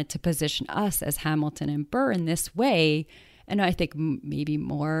 why I wanted to position us as Hamilton and Burr in this way. And I think maybe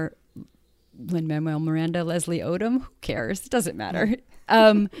more Lin-Manuel Miranda, Leslie Odom, who cares? It doesn't matter.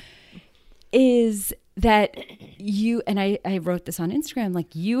 Is that you, and I wrote this on Instagram,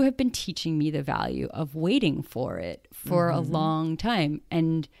 like, you have been teaching me the value of waiting for it for a long time.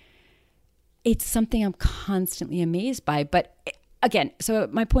 And it's something I'm constantly amazed by. But again, so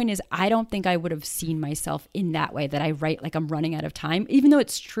my point is, I don't think I would have seen myself in that way, that I write like I'm running out of time. Even though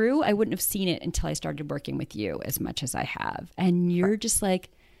it's true, I wouldn't have seen it until I started working with you as much as I have. And you're just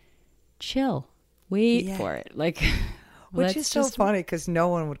like, chill, wait for it. Like, which is so funny because no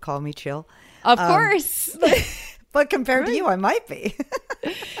one would call me chill. Of course. But compared to you, I might be.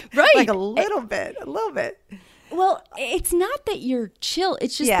 Right. Like a little bit. Well, it's not that you're chill.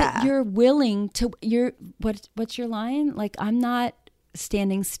 It's just that you're willing to, what's your line? Like, I'm not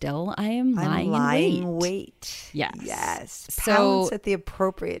standing still. I'm lying in wait. Yes. Pounce at the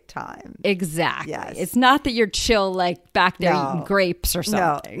appropriate time. Exactly. Yes. It's not that you're chill, like back there eating grapes or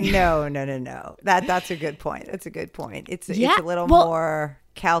something. No. That's a good point. It's a little more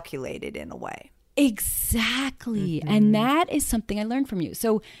calculated in a way. Exactly. And that is something I learned from you.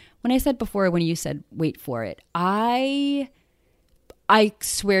 So when I said before, when you said wait for it, I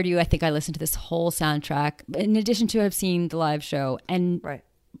swear to you, I think I listened to this whole soundtrack in addition to have seen the live show, and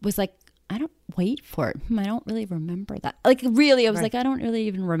was like, I don't wait for it. I don't really remember that. Like, really, I was like, I don't really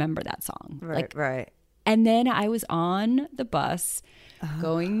even remember that song. Right. And then I was on the bus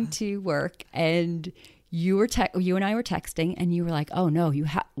going to work, and you and I were texting, and you were like, "Oh no, you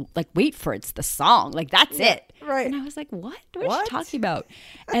have like wait for it's the song, like that's it." Right. And I was like, "What? What are you talking about?"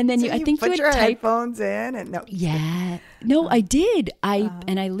 And then so I think you put had your headphones in, and I did.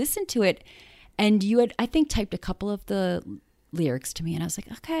 And I listened to it, and you had, I think, typed a couple of the lyrics to me, and I was like,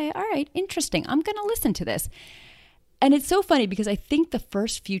 "Okay, all right, interesting. I'm gonna listen to this." And it's so funny because I think the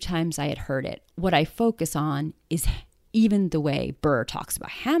first few times I had heard it, what I focus on is even the way Burr talks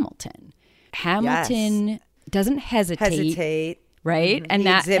about Hamilton. Hamilton doesn't hesitate, right? And he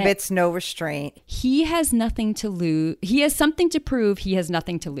exhibits no restraint. He has nothing to lose. He has something to prove. He has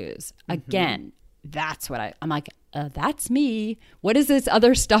nothing to lose. Again, that's what I'm like, that's me. What is this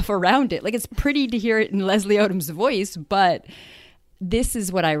other stuff around it? Like, it's pretty to hear it in Leslie Odom's voice, but this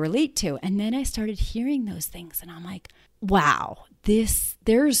is what I relate to. And then I started hearing those things, and I'm like, wow,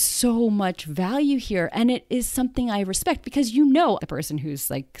 there's so much value here. And it is something I respect, because the person who's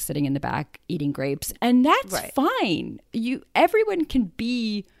like sitting in the back eating grapes, and that's fine. Everyone can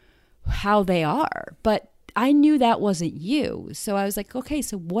be how they are, but I knew that wasn't you. So I was like, okay,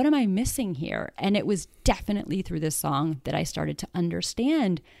 so what am I missing here? And it was definitely through this song that I started to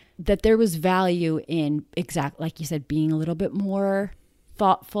understand that there was value in, like you said, being a little bit more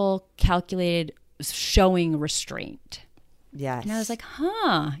thoughtful, calculated, showing restraint. Yes. And I was like,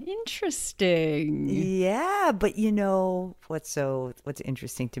 interesting. Yeah, but what's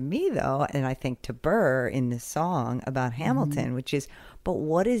interesting to me though, and I think to Burr in this song about Hamilton, which is, but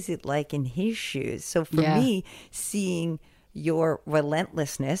what is it like in his shoes? So for me, seeing your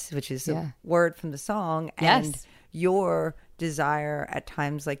relentlessness, which is a word from the song, and your desire at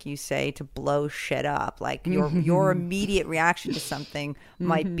times, like you say, to blow shit up, like your immediate reaction to something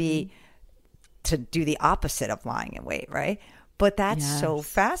might be to do the opposite of lying in wait, right? But that's so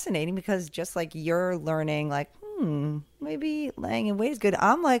fascinating, because just like you're learning, like, maybe laying in wait is good.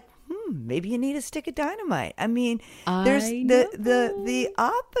 I'm like, maybe you need a stick of dynamite. I mean, there's the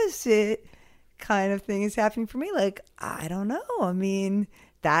opposite kind of thing is happening for me. Like, I don't know. I mean,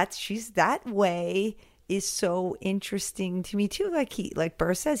 she's that way is so interesting to me too. Like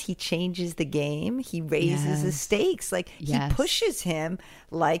Burr says, he changes the game. He raises the stakes. Like he pushes him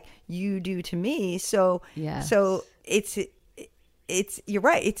like you do to me. So it's you're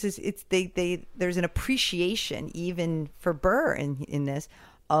right. There's an appreciation even for Burr in this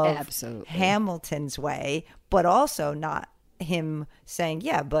of Hamilton's way, but also not him saying,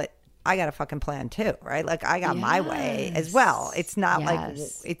 but I got a fucking plan too, right? Like I got my way as well. It's not like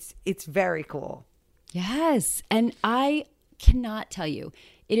it's very cool. Yes. And I cannot tell you,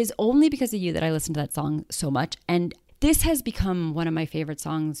 it is only because of you that I listen to that song so much. And this has become one of my favorite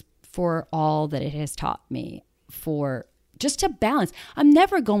songs for all that it has taught me, for just to balance. I'm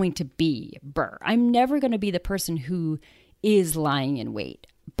never going to be Burr. I'm never going to be the person who is lying in wait.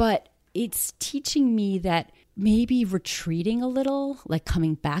 But it's teaching me that maybe retreating a little, like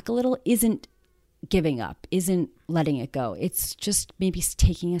coming back a little, isn't giving up, isn't letting it go. It's just maybe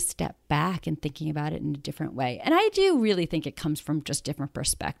taking a step back and thinking about it in a different way. And I do really think it comes from just different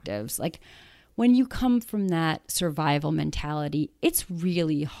perspectives. Like when you come from that survival mentality, it's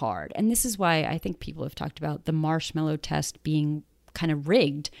really hard. And this is why I think people have talked about the marshmallow test being kind of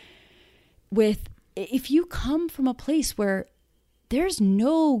rigged. If you come from a place where there's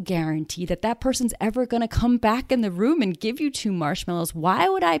no guarantee that that person's ever going to come back in the room and give you 2 marshmallows. Why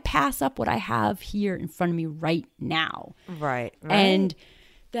would I pass up what I have here in front of me right now? Right. And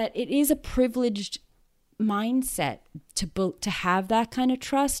that it is a privileged mindset to have that kind of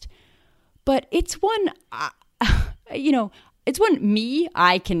trust. But it's one, it's one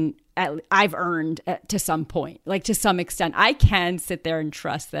I've earned to some point, like to some extent. I can sit there and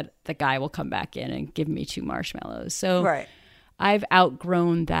trust that the guy will come back in and give me 2 marshmallows. So I've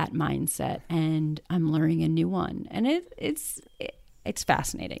outgrown that mindset and I'm learning a new one. And it's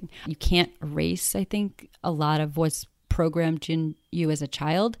fascinating. You can't erase, I think, a lot of what's programmed in you as a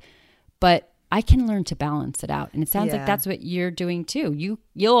child, but I can learn to balance it out. And it sounds like that's what you're doing too.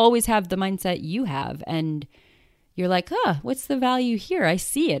 You'll always have the mindset you have, and you're like, what's the value here? I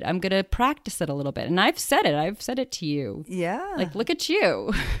see it. I'm going to practice it a little bit. And I've said it to you. Yeah. Like, look at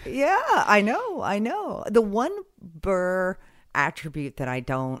you. Yeah, I know. The one Burr attribute that I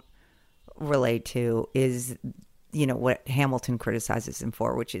don't relate to is, what Hamilton criticizes him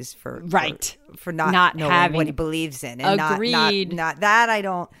for, which is for not knowing having what he believes in. And agreed. Not that I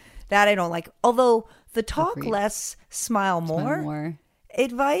don't like. Although the talk less, smile more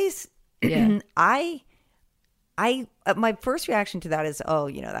advice, I my first reaction to that is,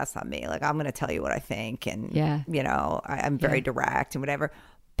 that's not me. Like, I'm going to tell you what I think, and I'm very direct and whatever.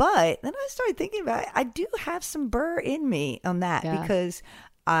 But then I started thinking about it. I do have some Burr in me on that because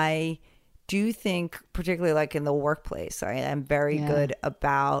I do think, particularly like in the workplace, I am very good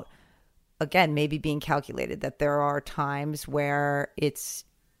about, again, maybe being calculated, that there are times where it's,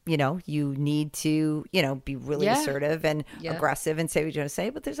 you need to, be really assertive and aggressive and say what you're going to say.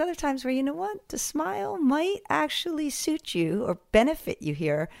 But there's other times where, the smile might actually suit you or benefit you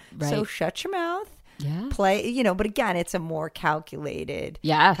here. Right. So shut your mouth. Yeah. Play, but again, it's a more calculated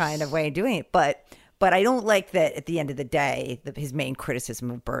kind of way of doing it. But I don't like that at the end of the day, his main criticism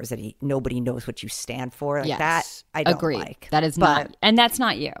of Burr is that nobody knows what you stand for. Like that, I don't like. That is not, and that's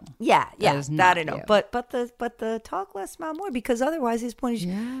not you. Yeah, that I know. You. But the talk less, smile more, because otherwise his point is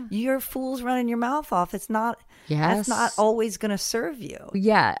you're fools running your mouth off. It's not. That's not always going to serve you.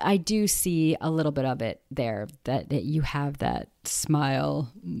 Yeah, I do see a little bit of it there, that you have that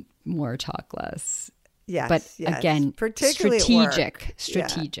smile more, talk less. Yes, but again, particularly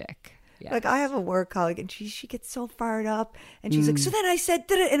strategic. Yes. Like, I have a work colleague, and she gets so fired up, and she's like, so then I said,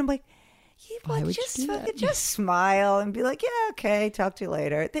 and I'm like, just smile and be like, yeah, okay, talk to you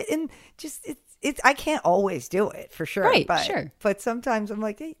later. And just I can't always do it, for sure. Right, but sometimes I'm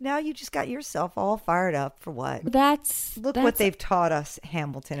like, hey, now you just got yourself all fired up for what? Look what they've taught us,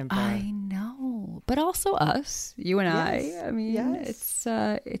 Hamilton and Burr. I know, but also us, you and I. I mean,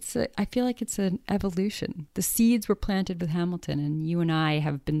 I feel like it's an evolution. The seeds were planted with Hamilton, and you and I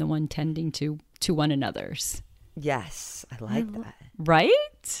have been the one tending to one another's. Yes, I like that.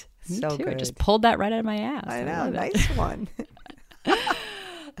 Right? Me so too. Good. I just pulled that right out of my ass. I know, nice one.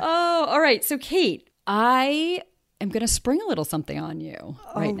 Oh, all right. So, Kate, I am going to spring a little something on you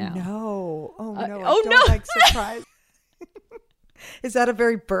right now. No. I don't like surprise. Is that a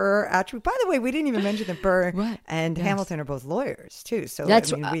very Burr attribute? By the way, we didn't even mention that Burr and Hamilton are both lawyers too. So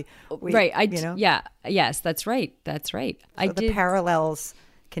that's we right. Yes, that's right. That's right. So the parallels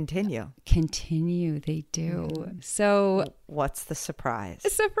continue. They do. So what's the surprise?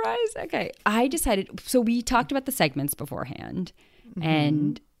 Okay. I decided. So we talked about the segments beforehand.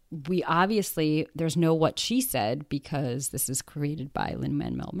 And we obviously, there's no what she said, because this is created by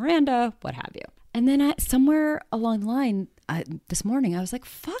Lin-Manuel Miranda, what have you. And then somewhere along the line this morning, I was like,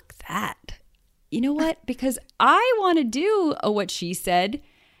 fuck that. You know what? Because I want to do a what she said,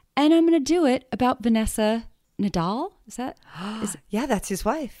 and I'm going to do it about Vanessa Nadal. Yeah, that's his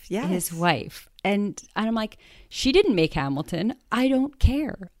wife. Yeah, his wife. And I'm like, she didn't make Hamilton. I don't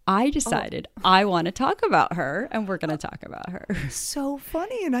care. I decided I want to talk about her, and we're going to talk about her. So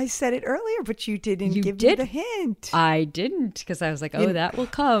funny. And I said it earlier, but you didn't give me the hint. I didn't, because I was like, that will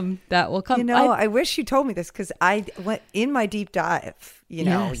come. That will come. I wish you told me this, because I went in my deep dive,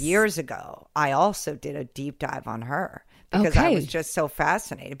 years ago. I also did a deep dive on her. Because I was just so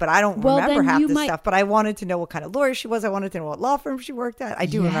fascinated. But I don't remember half this stuff. But I wanted to know what kind of lawyer she was. I wanted to know what law firm she worked at. I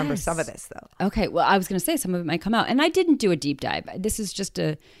do remember some of this, though. Okay. Well, I was going to say some of it might come out. And I didn't do a deep dive. This is just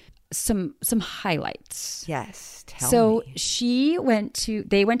some highlights. Yes. Tell me. So they went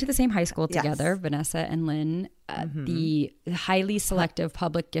to the same high school together, Vanessa and Lynn, the highly selective,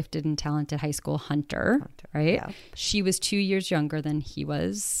 public, gifted, and talented high school Hunter, right? Yeah. She was 2 years younger than he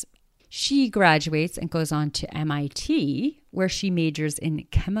was. She graduates and goes on to MIT, where she majors in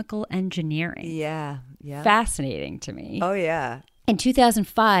chemical engineering. Yeah. Fascinating to me. Oh, yeah. In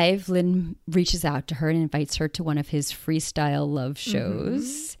 2005, Lynn reaches out to her and invites her to one of his freestyle love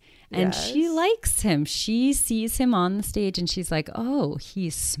shows. And she likes him. She sees him on the stage and she's like, oh,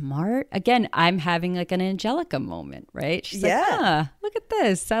 he's smart. Again, I'm having like an Angelica moment, right? She's like, look at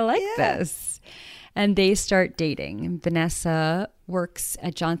this. I like this. And they start dating. Vanessa works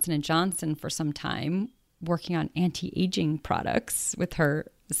at Johnson & Johnson for some time, working on anti-aging products with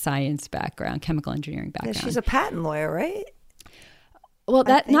her science background, chemical engineering background. Yeah, she's a patent lawyer, right? Well,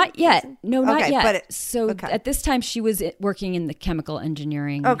 not yet. No, not yet. But at this time, she was working in the chemical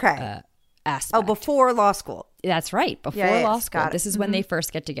engineering aspect. Oh, before law school. That's right. Before law school. This is when they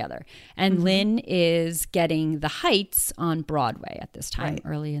first get together. And Lynn is getting the Heights on Broadway at this time,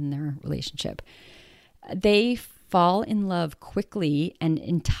 early in their relationship. They fall in love quickly and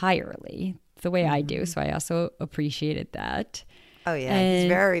entirely, the way I do. So I also appreciated that. Oh, yeah. He's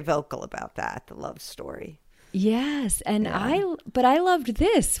very vocal about that, the love story. Yes. And I loved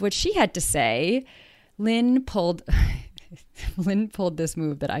this, what she had to say. Lynn pulled this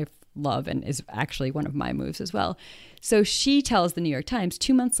move that I love and is actually one of my moves as well. So she tells the New York Times,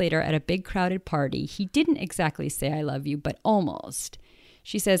 2 months later at a big crowded party, he didn't exactly say I love you, but almost.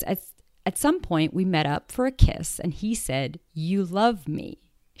 She says, at some point we met up for a kiss and he said, you love me,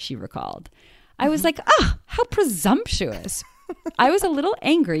 she recalled. I was like, how presumptuous. I was a little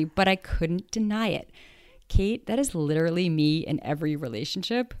angry, but I couldn't deny it. Kate, that is literally me in every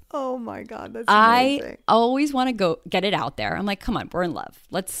relationship. Oh my God, that's amazing. I always want to go get it out there. I'm like, come on, we're in love.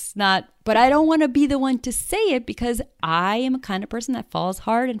 Let's not, but I don't want to be the one to say it because I am a kind of person that falls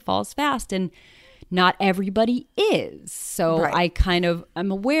hard and falls fast, and not everybody is. So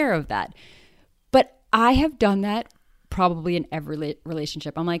I'm aware of that. But I have done that probably in every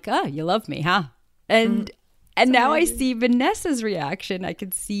relationship. I'm like, oh, you love me, huh? And now I see Vanessa's reaction. I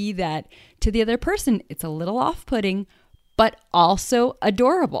can see that to the other person, it's a little off-putting, but also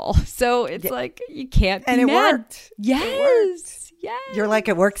adorable. So it's like, you can't be mad. And it worked. Yes. You're like,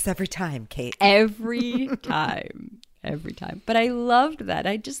 it works every time, Kate. Every time. Every time. But I loved that.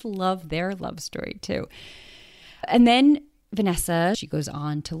 I just love their love story too. And then Vanessa, she goes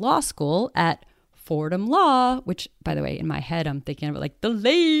on to law school at Fordham Law, which, by the way, in my head, I'm thinking of it like the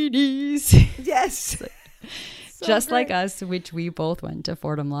ladies. Yes. So just great. Like us, which we both went to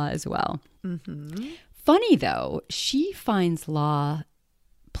Fordham Law as well. Funny, though, she finds law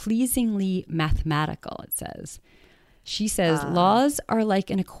pleasingly mathematical, it says. She says, laws are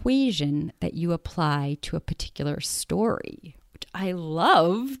like an equation that you apply to a particular story, which I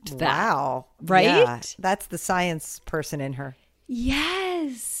loved that. Wow. Right? Yeah, that's the science person in her.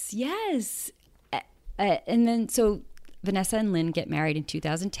 Yes. And then, so Vanessa and Lynn get married in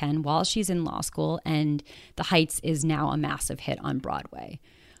 2010 while she's in law school, and The Heights is now a massive hit on Broadway.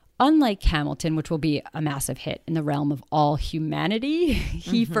 Unlike Hamilton, which will be a massive hit in the realm of all humanity,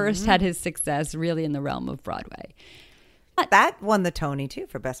 he first had his success really in the realm of Broadway. That won the Tony, too,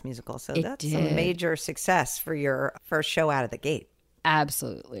 for Best Musical. So that's a major success for your first show out of the gate.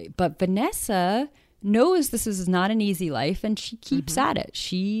 Absolutely. But Vanessa knows this is not an easy life, and she keeps at it.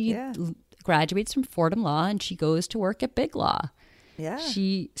 She graduates from Fordham Law, and she goes to work at Big Law. Yeah.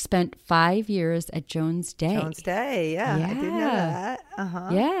 She spent 5 years at Jones Day. Jones Day, yeah. I didn't know that.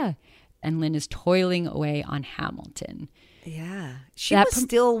 Yeah. And Lynn is toiling away on Hamilton. Yeah. She was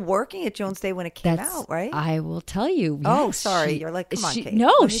still working at Jones Day when it came out, right? I will tell you. Oh, sorry. You're like, come on, Kate.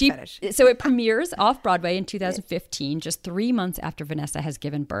 No, finish. So it premieres off Broadway in 2015, just 3 months after Vanessa has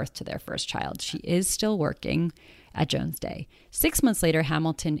given birth to their first child. She is still working at Jones Day. 6 months later,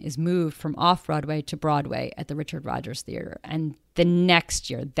 Hamilton is moved from off-Broadway to Broadway at the Richard Rodgers Theater. And the next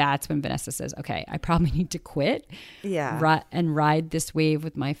year, that's when Vanessa says, okay, I probably need to quit and ride this wave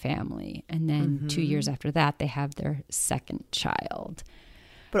with my family. And then 2 years after that, they have their second child.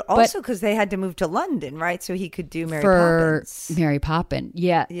 But also because they had to move to London, right? So he could do Mary Poppins. Mary Poppins,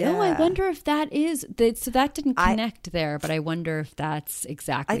 yeah. Oh, I wonder if that is... So that didn't connect there, but I wonder if that's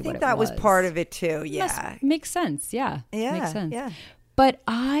exactly what it was. I think that was part of it too, Makes sense, yeah. Makes sense. Yeah. But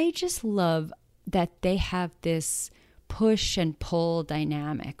I just love that they have this push and pull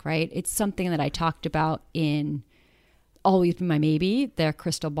dynamic, right? It's something that I talked about in Always Be My Maybe, their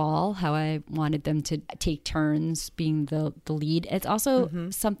crystal ball, how I wanted them to take turns being the lead. It's also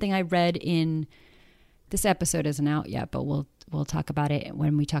something I read in, this episode isn't out yet, but we'll talk about it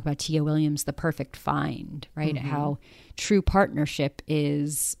when we talk about Tia Williams' The Perfect Find, right? How true partnership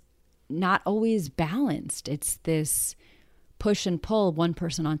is not always balanced. It's this push and pull, one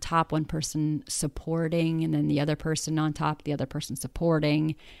person on top, one person supporting, and then the other person on top, the other person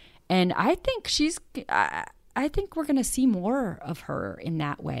supporting. And I think I think we're going to see more of her in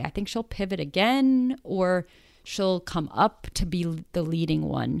that way. I think she'll pivot again, or she'll come up to be the leading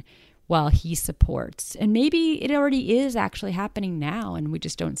one while he supports. And maybe it already is actually happening now and we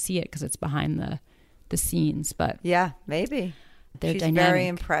just don't see it because it's behind the scenes. But yeah, maybe. She's dynamic. Very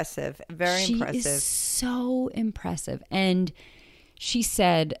impressive. Very impressive. She is so impressive. And she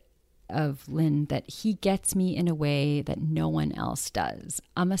said of Lynn that he gets me in a way that no one else does.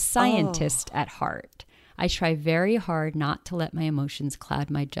 I'm a scientist at heart. I try very hard not to let my emotions cloud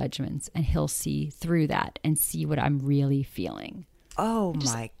my judgments, and he'll see through that and see what I'm really feeling. Oh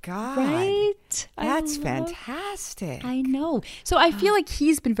my God. Right? That's fantastic. I know. So I feel like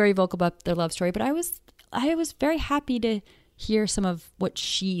he's been very vocal about their love story, but I was very happy to hear some of what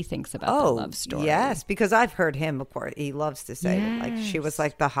she thinks about the love story. Yes, because I've heard him, of course. He loves to say that, like, she was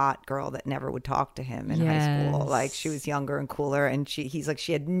like the hot girl that never would talk to him in high school. Like, she was younger and cooler, and he's like,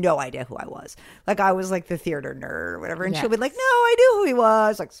 she had no idea who I was. Like, I was like the theater nerd or whatever, and she'll be like, no, I knew who he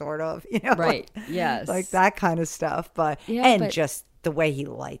was, like, sort of, you know, right? Like, yes, like that kind of stuff. But just the way he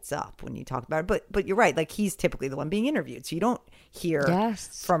lights up when you talk about it. But you're right. Like, he's typically the one being interviewed, so you don't hear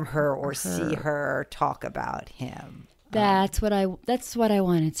from her or see her talk about him. That's what I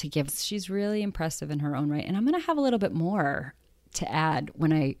wanted to give. She's really impressive in her own right, and I'm going to have a little bit more to add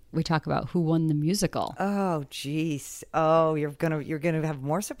when we talk about who won the musical. Oh, geez. Oh, you're gonna have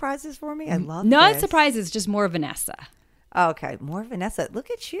more surprises for me. I love not this. Surprises, just more Vanessa. Okay, more Vanessa. Look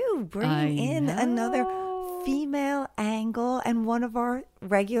at you bringing in another female angle and one of our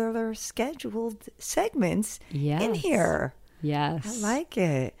regular scheduled segments in here. Yes. I like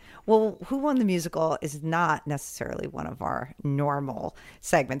it. Well, Who Won the Musical is not necessarily one of our normal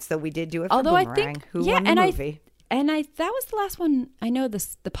segments, though we did do it for Boomerang. I think, Who Won the Movie. That was the last one. I know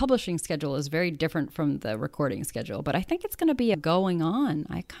the publishing schedule is very different from the recording schedule, but I think it's going to be going on.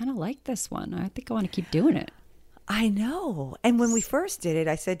 I kind of like this one. I think I want to keep doing it. I know. And when we first did it,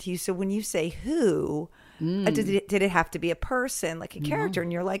 I said to you, so when you say who, did it have to be a person, like a character?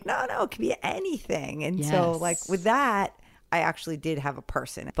 And you're like, no, it could be anything. And so, like, with that, I actually did have a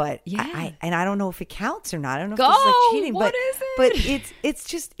person, but I don't know if it counts or not. I don't know if this is like cheating, what is it? But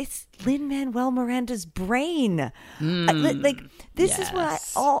it's Lin-Manuel Miranda's brain. Like this is what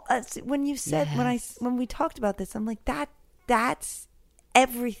when you said when we talked about this, I'm like that's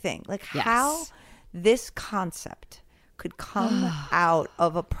everything. Like how this concept could come out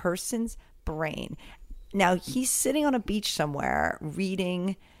of a person's brain. Now he's sitting on a beach somewhere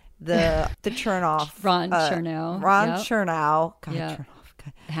reading the Chernoff. Ron Chernow. Chernow. God, yep. Chernoff.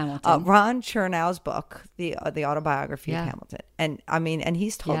 Hamilton. Ron Chernow's book, the autobiography of Hamilton. And I mean, and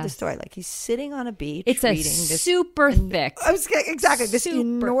he's told the story. Like he's sitting on a beach it's reading this super thick. Exactly. This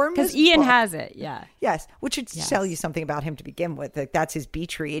enormous because Ian book. has it. Yeah. Yes. Which should tell you something about him to begin with. Like, that's his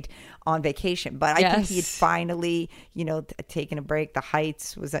beach read on vacation. But I think he had finally, taken a break. The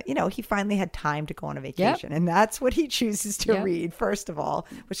Heights was, he finally had time to go on a vacation. And that's what he chooses to read, first of all,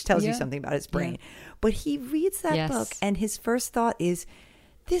 which tells you something about his brain. But he reads that book and his first thought is,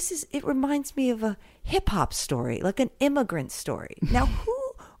 it reminds me of a hip hop story, like an immigrant story. Now,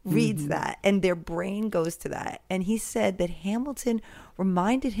 who reads that and their brain goes to that? And he said that Hamilton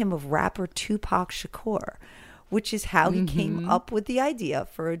reminded him of rapper Tupac Shakur, which is how he came up with the idea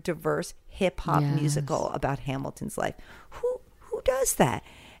for a diverse hip hop musical about Hamilton's life. Who does that?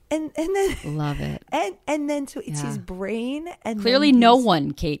 And then love it. And then so it's his brain and clearly no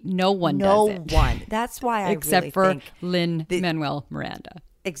one, Kate. No one does it. No one. That's why I except really for think Lin-Manuel Miranda.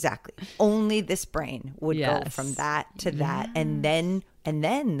 Exactly. Only this brain would go from that to that. And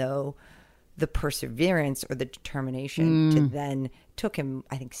then though, the perseverance or the determination to then took him,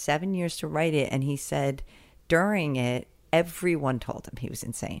 I think, 7 years to write it. And he said during it, everyone told him he was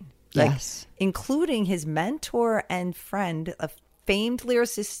insane. Like, including his mentor and friend, a famed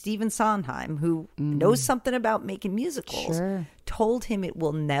lyricist, Stephen Sondheim, who knows something about making musicals, told him it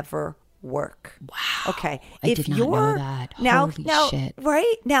will never work. Wow. Okay. I did not know that. Holy shit.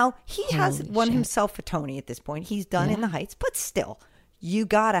 Right? Now, he has won himself a Tony at this point. He's done In the Heights, but still, you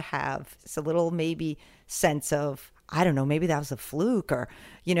got to have a little maybe sense of, I don't know, maybe that was a fluke or,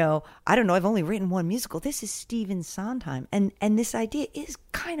 I don't know, I've only written one musical. This is Stephen Sondheim. And this idea is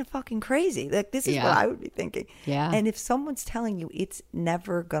kind of fucking crazy. Like, this is what I would be thinking. Yeah. And if someone's telling you it's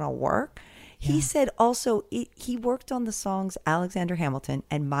never going to work, he said also he worked on the songs Alexander Hamilton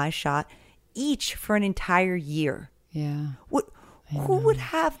and My Shot each for an entire year. Yeah. Who would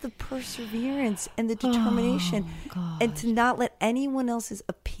have the perseverance and the determination and to not let anyone else's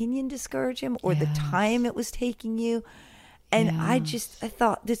opinion discourage him or the time it was taking you? And I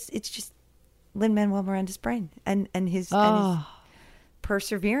thought it's just Lin-Manuel Miranda's brain and his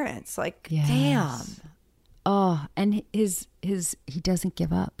perseverance. Like, damn. Oh, and he doesn't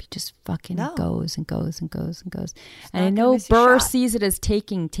give up. He just fucking goes and goes and goes and goes. And I know Burr sees it as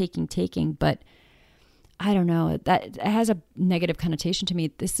taking, but I don't know. That it has a negative connotation to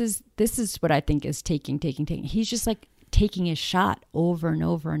me. This is what I think is taking. He's just like taking his shot over and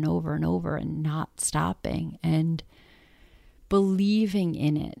over and over and over and not stopping and believing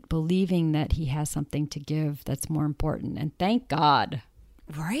in it, believing that he has something to give that's more important. And thank God.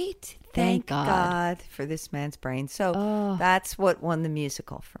 Right? Thank God for this man's brain. So that's what won the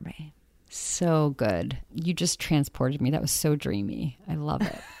musical for me. So good. You just transported me. That was so dreamy. I love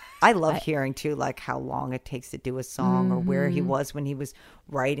it. I love hearing too, like how long it takes to do a song or where he was when he was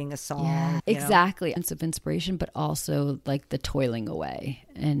writing a song. Yeah, exactly. Sense of inspiration, but also like the toiling away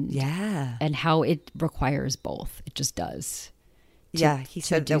and how it requires both. It just does. He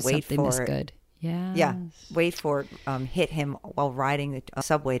said that wait for it. Good. Yeah, wait for it. Hit him while riding the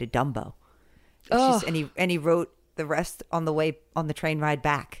subway to Dumbo. And he wrote the rest on the way on the train ride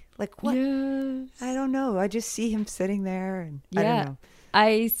back. Like what? Yes. I don't know. I just see him sitting there, and I don't know.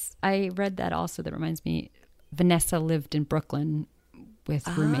 I read that also. That reminds me, Vanessa lived in Brooklyn with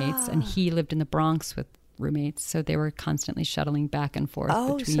roommates, and he lived in the Bronx with roommates. So they were constantly shuttling back and forth.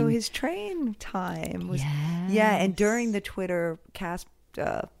 Between... so his train time was and during the Twitter cast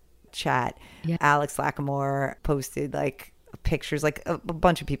chat, Alex Lacamoire posted like pictures, like a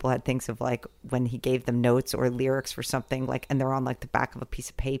bunch of people had things of like when he gave them notes or lyrics for something, like, and they're on like the back of a piece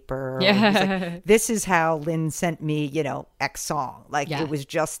of paper. Like, this is how Lynn sent me, X song. Like it was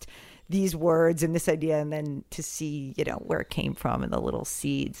just these words and this idea, and then to see, where it came from and the little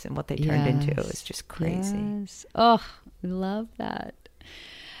seeds and what they turned into is just crazy. Yes. Oh, I love that.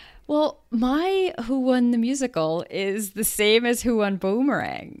 Well, my Who Won the Musical is the same as Who Won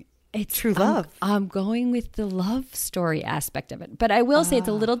Boomerang. It's True Love. I'm going with the love story aspect of it. But I will say it's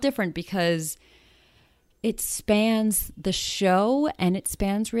a little different because it spans the show and it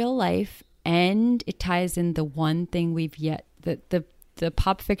spans real life, and it ties in the one thing we've yet, the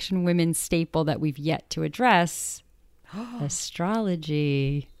pop fiction women's staple that we've yet to address,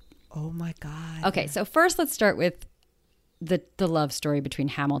 astrology. Oh my God. Okay, so first let's start with the love story between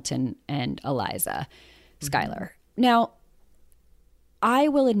Hamilton and Eliza Schuyler. Now, I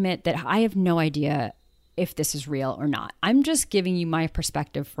will admit that I have no idea if this is real or not. I'm just giving you my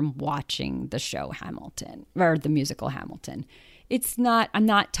perspective from watching the show Hamilton, or the musical Hamilton. I'm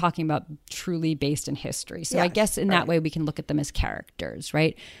not talking about truly based in history. So I guess in that way we can look at them as characters,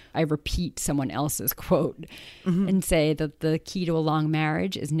 right? I repeat someone else's quote and say that the key to a long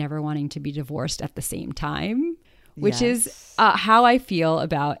marriage is never wanting to be divorced at the same time, which is how I feel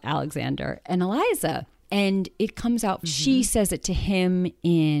about Alexander and Eliza. And it comes out, she says it to him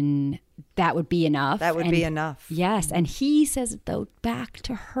in That Would Be Enough. That would be enough. Yes. And he says it, though, back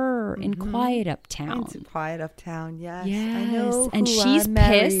to her in Quiet Uptown. In Quiet Uptown, yes. Yes. I know. And she's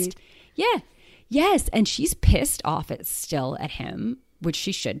pissed. Yeah. Yes. And she's pissed off still at him, which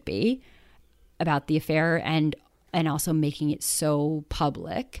she should be, about the affair and also making it so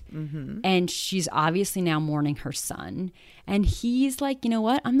public. And she's obviously now mourning her son. And he's like, you know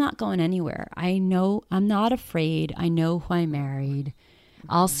what? I'm not going anywhere. I know I'm not afraid. I know who I married.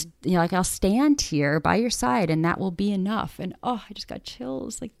 I'll stand here by your side and that will be enough. And I just got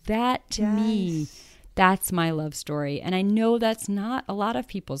chills. Like that to me, that's my love story. And I know that's not a lot of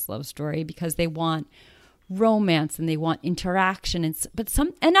people's love story because they want romance and they want interaction and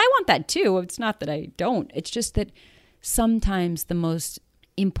I want that too. It's not that I don't. It's just that sometimes the most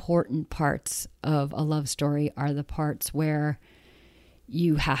important parts of a love story are the parts where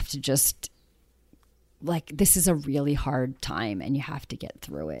you have to just like, this is a really hard time and you have to get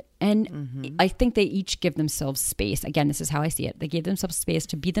through it. And I think they each give themselves space. Again, this is how I see it. They give themselves space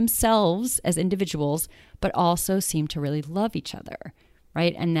to be themselves as individuals, but also seem to really love each other.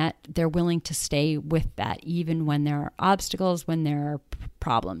 Right. And that they're willing to stay with that even when there are obstacles, when there are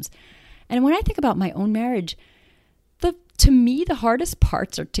problems. And when I think about my own marriage, to me, the hardest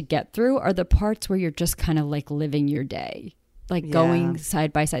parts to get through are the parts where you're just kind of like living your day, like going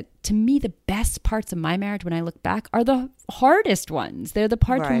side by side. To me, the best parts of my marriage, when I look back, are the hardest ones. They're the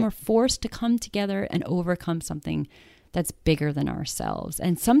parts when we're forced to come together and overcome something that's bigger than ourselves.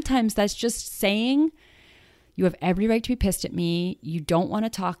 And sometimes that's just saying, you have every right to be pissed at me. You don't want to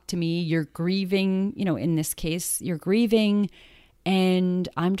talk to me. You're grieving, in this case, you're grieving, and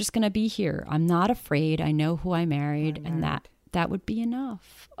I'm just going to be here. I'm not afraid. I know who I married, and that would be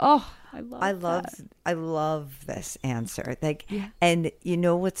enough. Oh, I love this answer. And you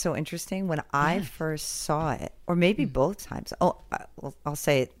know what's so interesting? When I first saw it, or maybe both times, I'll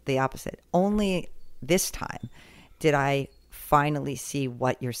say it the opposite. Only this time did I finally see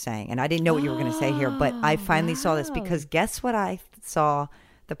what you're saying. And I didn't know what you were going to say here, but I finally saw this because guess what I saw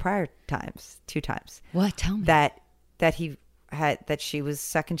the prior times, 2 times. What? Tell me. That she was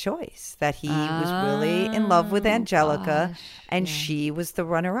second choice, that he was really in love with Angelica, and she was the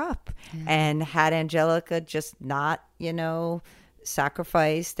runner-up. And had Angelica just not,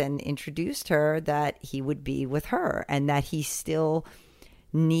 sacrificed and introduced her, that he would be with her, and that he still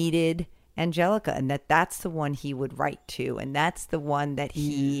needed Angelica, and that's the one he would write to, and that's the one that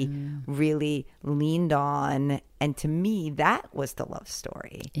he really leaned on. And to me, that was the love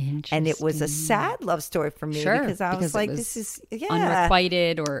story. And it was a sad love story for me, because I was like, this is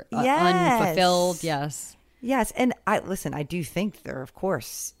unrequited or unfulfilled. Yes. And I do think there, of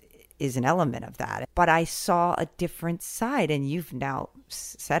course, is an element of that, but I saw a different side, and you've now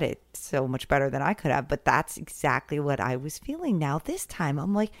said it so much better than I could have, but that's exactly what I was feeling now this time.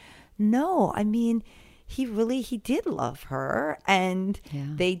 I'm like, no, I mean, he did love her, and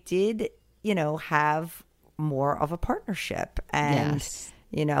they did, have more of a partnership. And,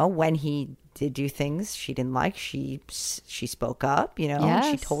 when he did do things she didn't like, she spoke up,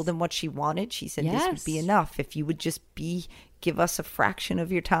 she told him what she wanted. She said, this would be enough if you would just give us a fraction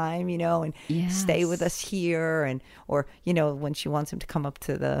of your time, and stay with us here. Or, when she wants him to come up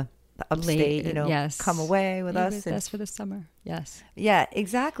to the upstate, come away with us. With us for the summer. Yes. Yeah,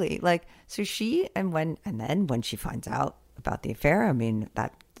 exactly. Like, so then when she finds out about the affair, I mean,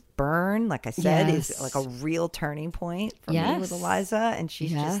 that burn, like I said, is like a real turning point for me with Eliza. And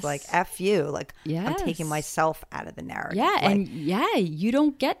she's just like, F you. Like, I'm taking myself out of the narrative. Yeah. Like, and you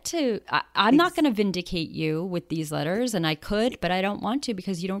don't get to, I'm not going to vindicate you with these letters, and I could, but I don't want to,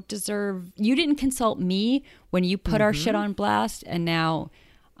 because you don't deserve, you didn't consult me when you put our shit on blast. And now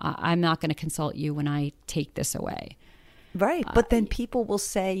I'm not going to consult you when I take this away. Right. But then people will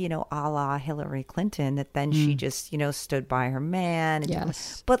say, a la Hillary Clinton, that then she just, stood by her man. And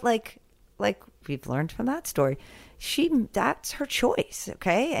but like we've learned from that story, that's her choice.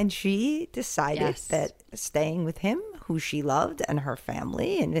 Okay. And she decided that staying with him, who she loved, and her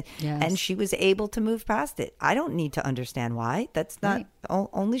family, and she was able to move past it. I don't need to understand why. That's not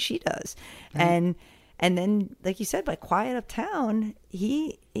only she does. Right. And then, like you said, by quiet uptown,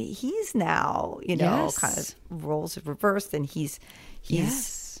 he's now, kind of roles have reversed, and he's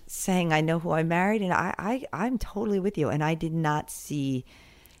saying, I know who I married, and I'm totally with you. And I did not see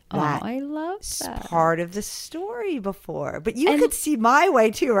that, I love that part of the story before. But you could see my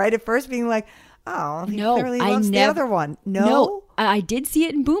way too, right? At first being like, oh, he clearly loves the other one. No, I did see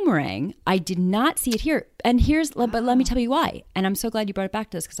it in Boomerang. I did not see it here. And but let me tell you why. And I'm so glad you brought it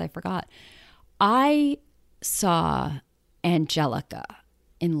back to this, because I forgot. I saw Angelica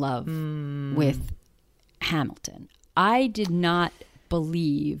in love with Hamilton. I did not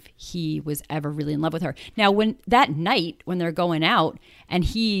believe he was ever really in love with her. Now, when that night, when they're going out, and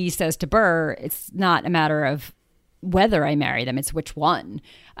he says to Burr, it's not a matter of whether I marry them, it's which one.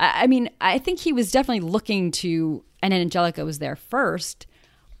 I mean, I think he was definitely looking to, and Angelica was there first.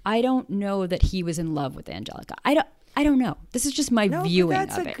 I don't know that he was in love with Angelica. I don't know. This is just my viewing of it.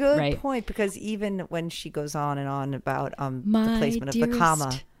 That's a good point, because even when she goes on and on about the placement of the comma.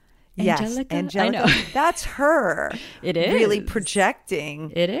 Angelica? Yes, Angelica. I know. That's her. It is. Really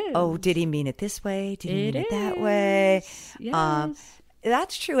projecting. It is. Oh, did he mean it this way? Did he mean it that way? Yes.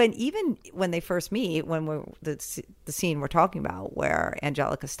 That's true. And even when they first meet, when the scene we're talking about where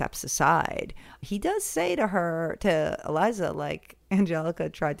Angelica steps aside, he does say to Eliza, like, Angelica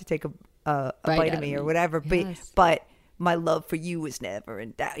tried to take a bite of me or whatever, but my love for you was never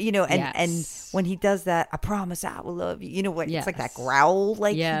in doubt, and when he does that, I promise I will love you, it's like that growl,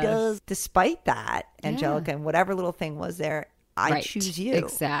 like he does. Despite that, Angelica, and whatever little thing was there, I choose you.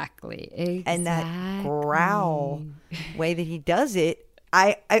 Exactly. And that growl way that he does it,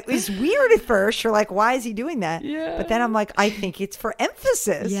 it was weird at first. You're like, why is he doing that? Yeah. But then I'm like, I think it's for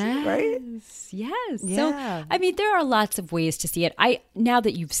emphasis, right? Yes. Yeah. So, I mean, there are lots of ways to see it. Now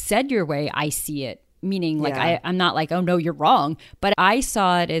that you've said your way, I see it. Meaning, like, I'm not like, oh, no, you're wrong. But I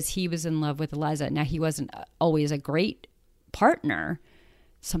saw it as he was in love with Eliza. Now, he wasn't always a great partner,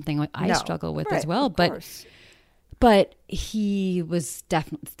 something I struggle with as well. But he was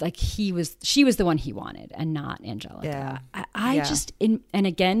definitely, like, she was the one he wanted, and not Angelica. Yeah. I just, and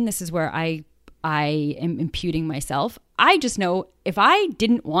again, this is where I am imputing myself. I just know if I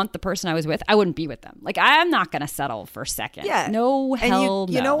didn't want the person I was with, I wouldn't be with them. Like, I'm not going to settle for second. Yeah. No, hell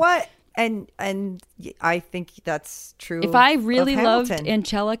no. You know what? And I think that's true. If I really loved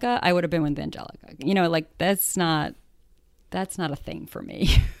Angelica, I would have been with Angelica. Like, that's not a thing for me.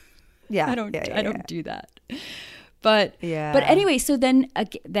 Yeah. I don't do that. But anyway, so then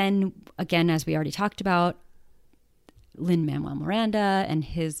again, as we already talked about, Lin-Manuel Miranda and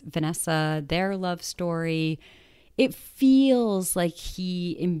his Vanessa, their love story. It feels like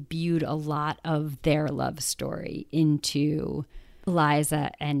he imbued a lot of their love story into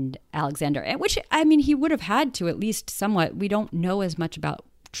Liza and Alexander, which, I mean, he would have had to, at least somewhat. We don't know as much about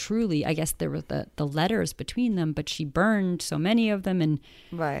truly. I guess there were the letters between them, but she burned so many of them. And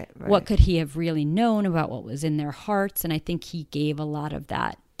right. What could he have really known about what was in their hearts? And I think he gave a lot of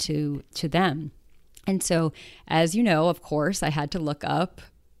that to them. And so, as you know, of course, I had to look up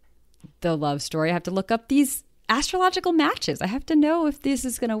the love story. I have to look up these astrological matches. I have to know if this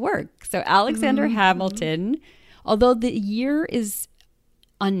is going to work. So Alexander Hamilton, although the year is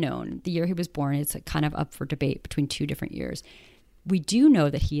unknown, the year he was born, it's kind of up for debate between two different years. We do know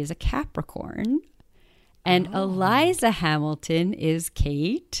that he is a Capricorn. And Eliza Hamilton is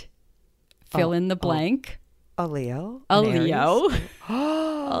Kate. Fill in the blank. A Leo. A Leo.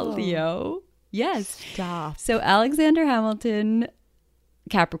 A Leo. Yes. Stop. So Alexander Hamilton,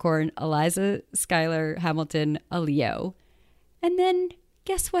 Capricorn, Eliza Schuyler Hamilton, a Leo. And then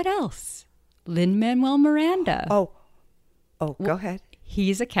guess what else? Lin-Manuel Miranda. Oh, go ahead.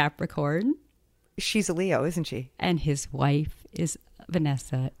 He's a Capricorn. She's a Leo, isn't she? And his wife is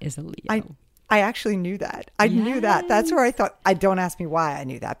Vanessa, is a Leo. I actually knew that. I knew that. That's where I thought, don't ask me why I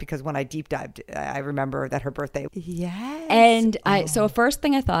knew that, because when I deep dived, I remember that her birthday. Yes. And so first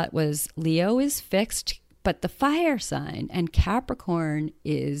thing I thought was Leo is fixed, but the fire sign, and Capricorn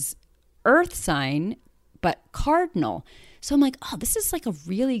is earth sign, but cardinal. So I'm like, this is like a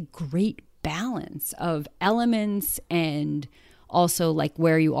really great balance of elements, and also like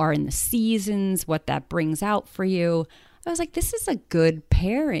where you are in the seasons, what that brings out for you. I was like, this is a good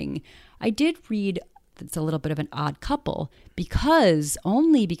pairing. I did read it's a little bit of an odd couple because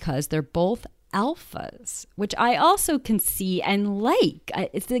they're both alphas, which I also can see and like.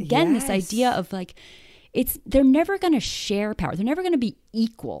 It's again this idea of like, they're never going to share power. They're never going to be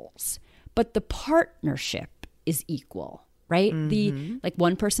equals, but the partnership is equal, right? Like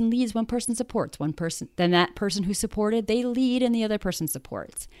one person leads, one person supports, then that person who supported, they lead and the other person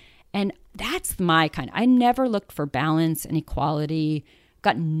supports. And that's my kind. I never looked for balance and equality.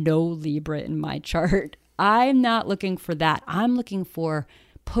 Got no Libra in my chart. I'm not looking for that. I'm looking for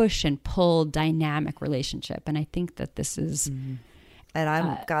push and pull dynamic relationship. And I think that this is... And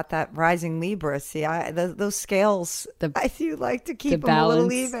I've got that rising Libra. See, those scales, I do like to keep them a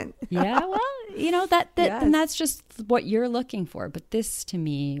little even. Yeah, well, that yes. And that's just what you're looking for. But this to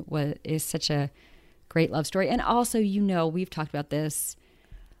me is such a great love story. And also, we've talked about this.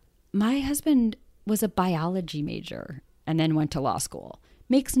 My husband was a biology major and then went to law school.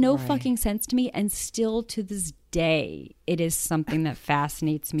 Makes no fucking sense to me. And still to this day, it is something that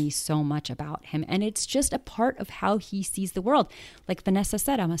fascinates me so much about him. And it's just a part of how he sees the world. Like Vanessa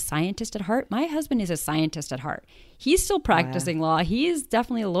said, I'm a scientist at heart. My husband is a scientist at heart. He's still practicing law. He is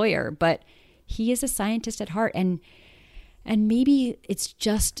definitely a lawyer, but he is a scientist at heart. And maybe it's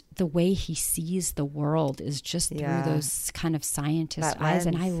just the way he sees the world is just through those kind of scientist eyes.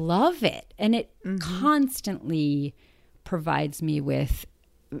 And I love it. And it constantly provides me with,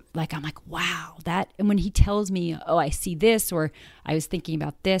 like, I'm like, wow, that. And when he tells me, I see this, or I was thinking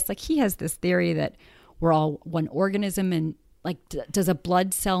about this, like he has this theory that we're all one organism. And like, does a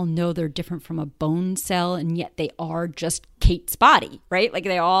blood cell know they're different from a bone cell? And yet they are just Kate's body, right? Like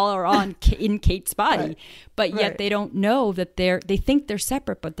they all are in Kate's body, but yet they don't know that they think they're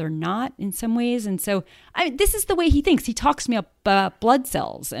separate, but they're not in some ways. And so this is the way he thinks. He talks to me about blood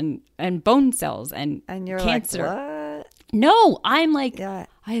cells and bone cells and you're cancer. Like, what? No, I'm like,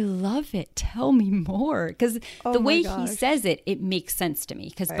 I love it. Tell me more. Because the way he says it makes sense to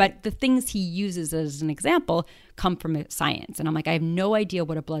me. But the things he uses as an example come from science. And I'm like, I have no idea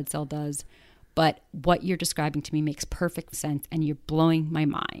what a blood cell does, but what you're describing to me makes perfect sense and you're blowing my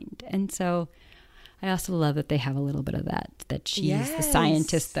mind. And so I also love that they have a little bit of that she's the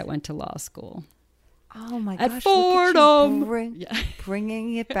scientist that went to law school. Oh my gosh! At Fordham,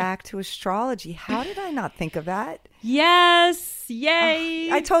 bringing it back to astrology. How did I not think of that? Yes,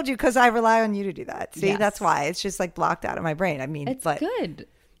 yay! I told you because I rely on you to do that. See, that's why it's just like blocked out of my brain. I mean, it's good.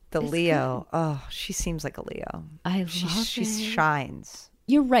 The Leo. Good. She seems like a Leo. She shines.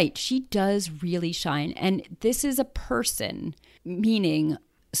 You're right. She does really shine, and this is a person, meaning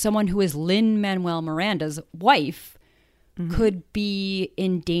someone who is Lin-Manuel Miranda's wife. Could be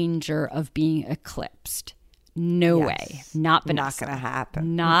in danger of being eclipsed. No way. Not Vanessa. Not going to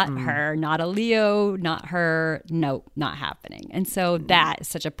happen. Not her. Not a Leo. Not her. No, not happening. And so that is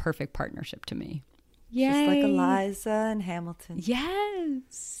such a perfect partnership to me. Yay. Just like Eliza and Hamilton.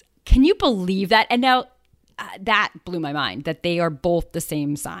 Yes. Can you believe that? And now that blew my mind that they are both the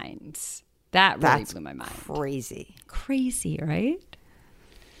same signs. That really blew my mind. Crazy. Crazy, right?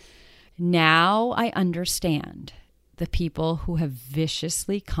 Now I understand the people who have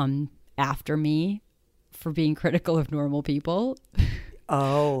viciously come after me for being critical of normal people.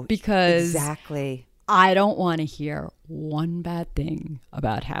 Oh, because exactly. I don't want to hear one bad thing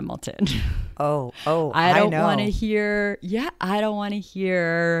about Hamilton. Oh, I don't know. want to hear, I don't want to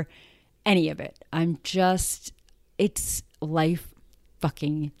hear any of it. It's life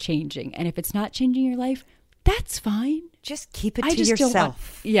fucking changing. And if it's not changing your life, that's fine. Just keep it to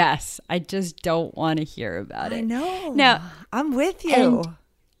yourself. I just don't want to hear about it. I know. Now, I'm with you.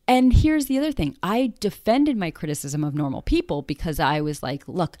 And here's the other thing. I defended my criticism of normal people because I was like,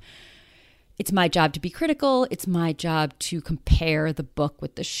 look, it's my job to be critical. It's my job to compare the book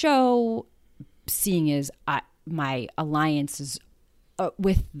with the show, seeing as my alliance is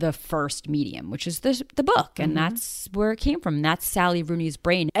with the first medium, which is the book. And that's where it came from. That's Sally Rooney's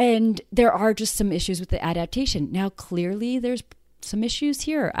brain. And there are just some issues with the adaptation. Now, clearly, there's some issues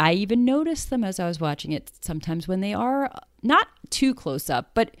here. I even noticed them as I was watching it sometimes when they are not too close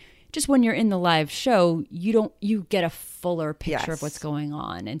up, but just when you're in the live show, you get a fuller picture of what's going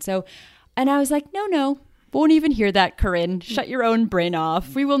on. And I was like, no, won't even hear that, Corinne. Shut your own brain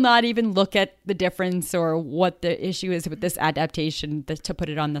off. We will not even look at the difference or what the issue is with this adaptation to put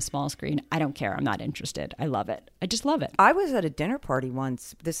it on the small screen. I don't care. I'm not interested. I love it. I just love it. I was at a dinner party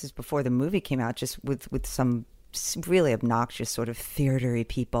once. This is before the movie came out, just with some really obnoxious sort of theater-y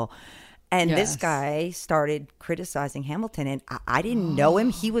people. And this guy started criticizing Hamilton, and I didn't know him.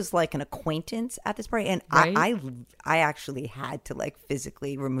 He was like an acquaintance at this party, and I actually had to like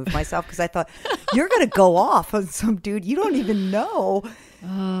physically remove myself because I thought, you're going to go off on some dude you don't even know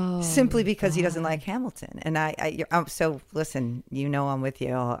simply because he doesn't like Hamilton. And I'm so, listen, I'm with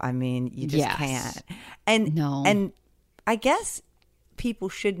you. I mean, you just can't. And I guess people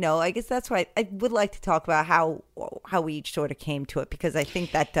should know. I guess that's why I would like to talk about how we each sort of came to it, because I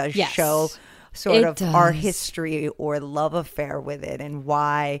think that does show sort of our history or love affair with it and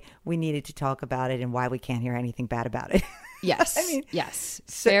why we needed to talk about it and why we can't hear anything bad about it. Yes. I mean,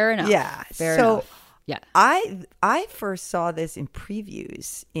 fair enough. Yeah. Fair enough. Yeah. I first saw this in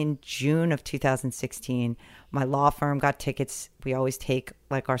previews in June of 2016. My law firm got tickets. We always take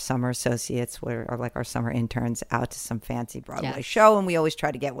like our summer associates or like our summer interns out to some fancy Broadway show, and we always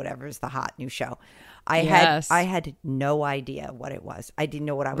try to get whatever is the hot new show. I had no idea what it was. I didn't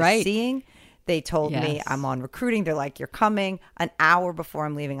know what I was seeing. They told me I'm on recruiting. They're like, you're coming. An hour before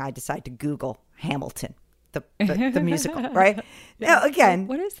I'm leaving, I decide to Google Hamilton. The musical, right? Now, again,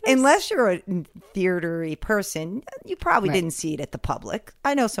 what is this? Unless you're a theater-y person, you probably didn't see it at the public.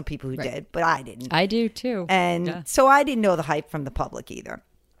 I know some people who did, but I didn't. I do too. And so I didn't know the hype from the public either.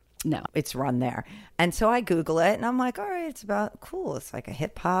 No. It's run there. And so I Google it, and I'm like, all right, it's about cool. It's like a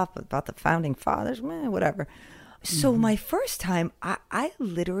hip-hop about the founding fathers, whatever. So my first time, I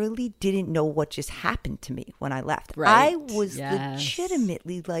literally didn't know what just happened to me when I left. Right. I was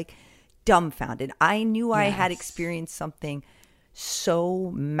legitimately like dumbfounded. I knew I had experienced something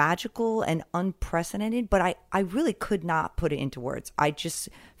so magical and unprecedented, but I really could not put it into words. I just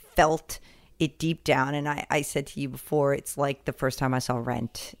felt it deep down. And I said to you before, it's like the first time I saw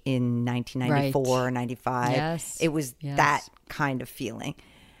Rent in 1994 or 95. Yes. It was that kind of feeling.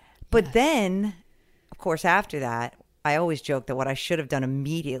 But then, of course, after that, I always joke that what I should have done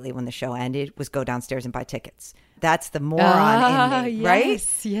immediately when the show ended was go downstairs and buy tickets. That's the moron in me, right?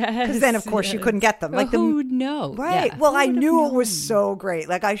 Yes. Because then, of course, you couldn't get them. Like who would know? Right. Yeah. Well, I knew it was so great.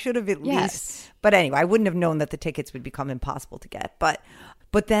 Like I should have at least. But anyway, I wouldn't have known that the tickets would become impossible to get. But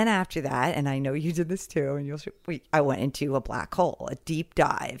then after that, and I know you did this too, and I went into a black hole, a deep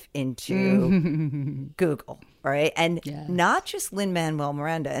dive into Google, right? And not just Lin-Manuel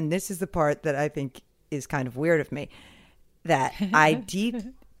Miranda. And this is the part that I think is kind of weird of me, that I deep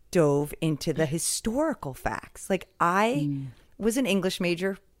dove into the historical facts. Like I was an English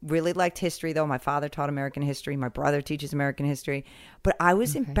major, really liked history though. My father taught American history. My brother teaches American history. But I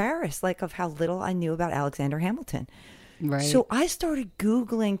was embarrassed of how little I knew about Alexander Hamilton. Right. So I started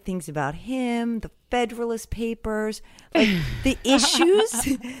Googling things about him, the Federalist Papers, like the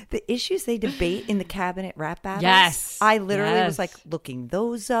issues they debate in the cabinet rap battles. Yes. I literally was like looking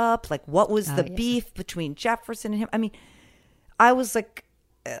those up. Like what was the beef between Jefferson and him? I mean, I was like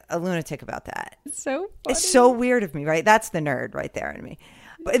a lunatic about that. It's so funny. It's so weird of me, right? That's the nerd right there in me.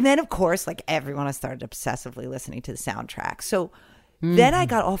 And then, of course, like everyone, I started obsessively listening to the soundtrack. So then I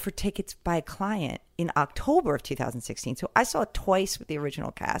got offered tickets by a client in October of 2016. So I saw it twice with the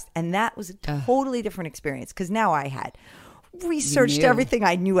original cast. And that was a totally different experience because now I had researched everything.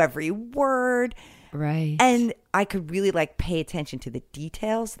 I knew every word. Right. And I could really like pay attention to the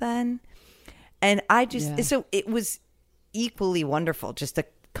details then. And I just, so it was equally wonderful, just a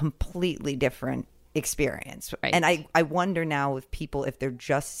completely different experience. Right. And I wonder now if people, if they're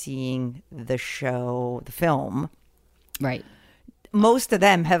just seeing the show, the film, right. most of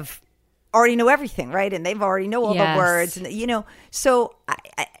them have already know everything, right? And they've already know all the words, and you know, so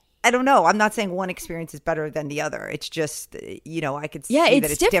I don't know. I'm not saying one experience is better than the other. It's just, you know, I could see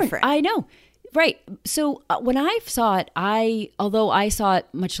that it's different. I know. Right. So when I saw it, although I saw it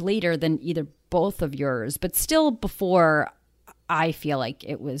much later than either both of yours, but still before, I feel like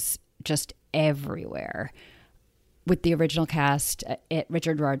it was just everywhere with the original cast at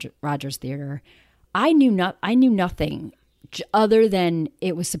Richard Rogers Theater. I knew nothing other than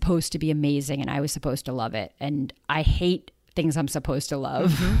it was supposed to be amazing and I was supposed to love it. And I hate things I'm supposed to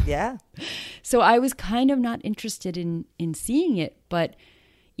love. Mm-hmm. Yeah. So I was kind of not interested in seeing it, but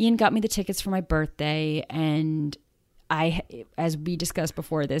Ian got me the tickets for my birthday, and as we discussed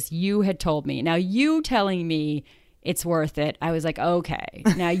before this, you had told me. Now you telling me it's worth it, I was like, okay.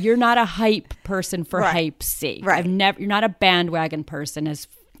 Now you're not a hype person for hype's sake. Right. You're not a bandwagon person. As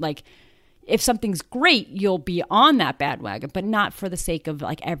like, if something's great, you'll be on that bandwagon, but not for the sake of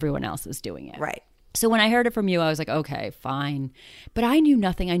like everyone else is doing it. Right. So when I heard it from you, I was like, okay, fine. But I knew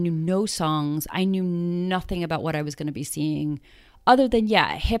nothing. I knew no songs. I knew nothing about what I was going to be seeing other than,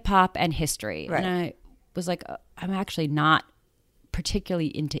 hip hop and history. Right. And I was like, I'm actually not particularly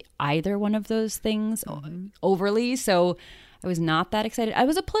into either one of those things overly. So I was not that excited. I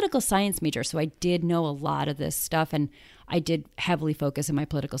was a political science major, so I did know a lot of this stuff. And I did heavily focus in my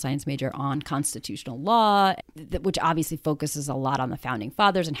political science major on constitutional law, which obviously focuses a lot on the founding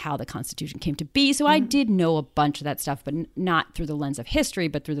fathers and how the Constitution came to be. So I did know a bunch of that stuff, but not through the lens of history,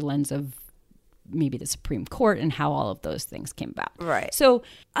 but through the lens of maybe the Supreme Court and how all of those things came about. Right. So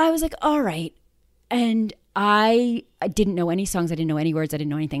I was like, all right. And I didn't know any songs. I didn't know any words. I didn't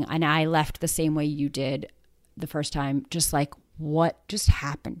know anything. And I left the same way you did the first time, just like, what just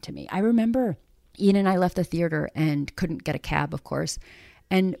happened to me? I remember Ian and I left the theater and couldn't get a cab, of course.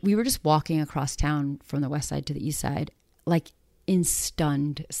 And we were just walking across town from the west side to the east side, like in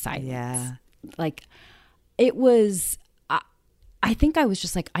stunned silence. Yeah. Like it was, I think I was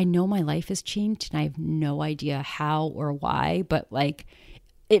just like, I know my life has changed and I have no idea how or why, but like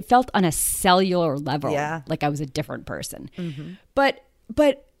it felt on a cellular level, like I was a different person. Mm-hmm. But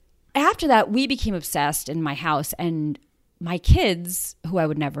after that, we became obsessed in my house, and my kids, who I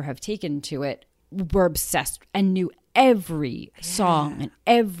would never have taken to it, were obsessed and knew every song and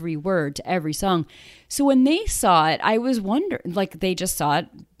every word to every song. So when they saw it, I was wondering, like they just saw it,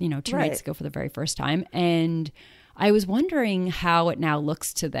 2 nights ago for the very first time. And I was wondering how it now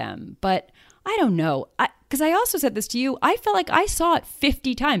looks to them. But I don't know. Because I also said this to you. I felt like I saw it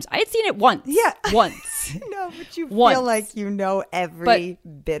 50 times. I had seen it once. Yeah. Once. No, but you feel like you know every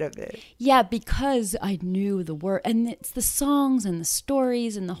bit of it. Yeah, because I knew the word. And it's the songs and the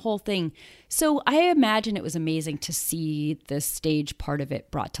stories and the whole thing. So I imagine it was amazing to see the stage part of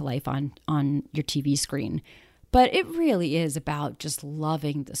it brought to life on your TV screen. But it really is about just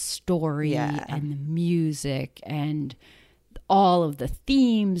loving the story and the music and all of the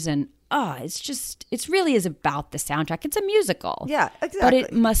themes and it really is about the soundtrack. It's a musical. Yeah, exactly. But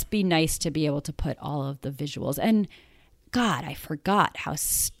it must be nice to be able to put all of the visuals. And God, I forgot how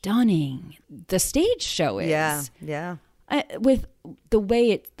stunning the stage show is. Yeah. With the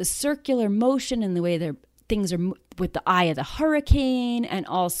way the circular motion and the way things are with the eye of the hurricane, and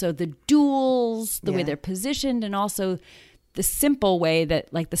also the duels, the way they're positioned, and also the simple way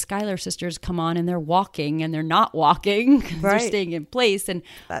that like the Schuyler sisters come on and they're walking and they're not walking. They're staying in place. And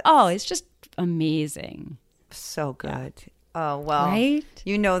it's just amazing. So good. Oh, well,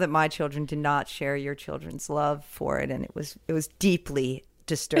 you know that my children did not share your children's love for it. And it was deeply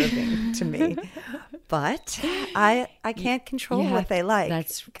disturbing to me. But I can't control what they like.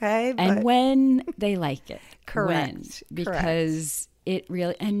 That's okay. And when they like it. Correct. Because it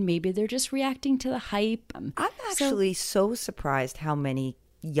really, and maybe they're just reacting to the hype. I'm actually so surprised how many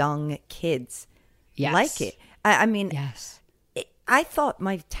young kids like it. I mean, I thought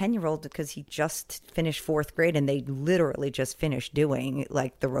my 10-year-old, because he just finished 4th grade and they literally just finished doing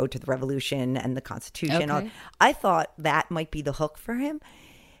like the Road to the Revolution and the Constitution. I thought that might be the hook for him.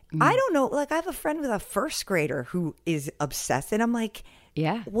 I don't know. Like I have a friend with a 1st grader who is obsessed, and I'm like,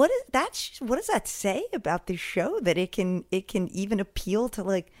 what does that say about this show that it can even appeal to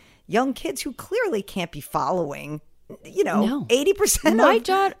like young kids who clearly can't be following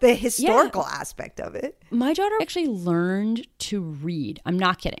 80% of the historical aspect of it. My daughter actually learned to read. I'm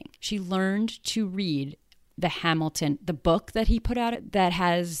not kidding. She learned to read the Hamilton, the book that he put out that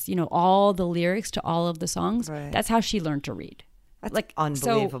has, all the lyrics to all of the songs. Right. That's how she learned to read. That's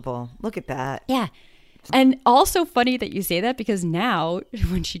unbelievable. Look at that. Yeah. And also funny that you say that, because now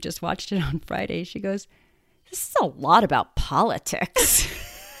when she just watched it on Friday, she goes, this is a lot about politics.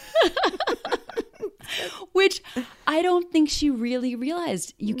 Which I don't think she really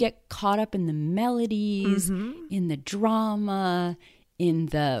realized. You get caught up in the melodies, in the drama, in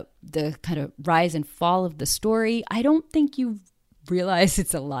the kind of rise and fall of the story. I don't think you realize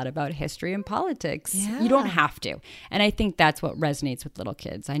it's a lot about history and politics. Yeah. You don't have to. And I think that's what resonates with little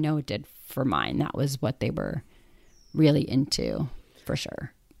kids. I know it did for mine. That was what they were really into, for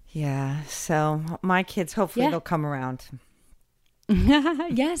sure. Yeah. So my kids, hopefully they'll come around.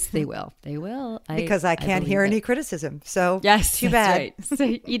 Yes, they will. They will. Because I can't hear any criticism. So yes, too bad. Right.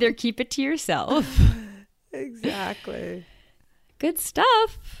 So either keep it to yourself. Exactly. Good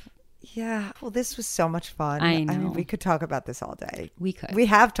stuff. Yeah. Well, this was so much fun. I know. I mean, we could talk about this all day. We could. We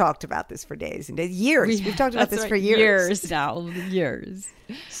have talked about this for days and days. Years. We've talked about this for years. Years now. Years.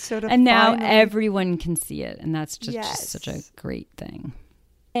 And now everyone can see it. And that's just such a great thing.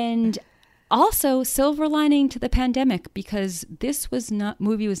 And also, silver lining to the pandemic, because this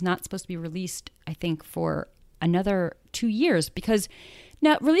movie was not supposed to be released, I think, for another 2 years, because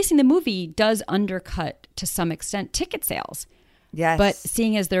now releasing the movie does undercut to some extent ticket sales. Yes. But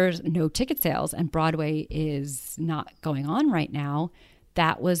seeing as there's no ticket sales and Broadway is not going on right now,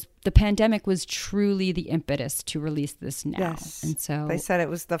 the pandemic was truly the impetus to release this now. Yes. And so they said it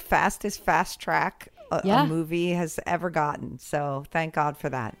was the fastest fast track a movie has ever gotten. So thank God for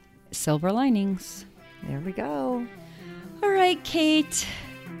that. Silver linings. There we go. All right, Kate.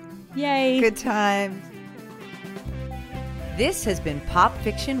 Yay. Good times. This has been Pop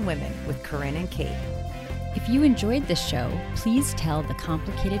Fiction Women with Corinne and Kate. If you enjoyed this show, please tell the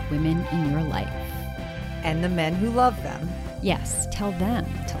complicated women in your life. And the men who love them. Yes, tell them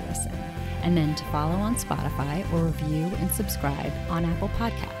to listen. And then to follow on Spotify or review and subscribe on Apple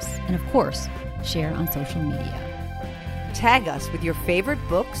Podcasts. And of course, share on social media. Tag us with your favorite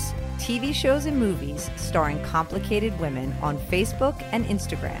books, TV shows, and movies starring complicated women on Facebook and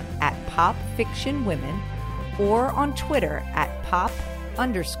Instagram at Pop Fiction Women or on Twitter at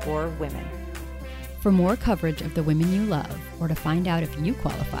pop_women. For more coverage of the women you love, or to find out if you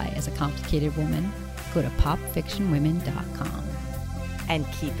qualify as a complicated woman, go to popfictionwomen.com. And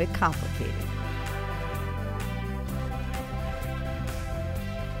keep it complicated.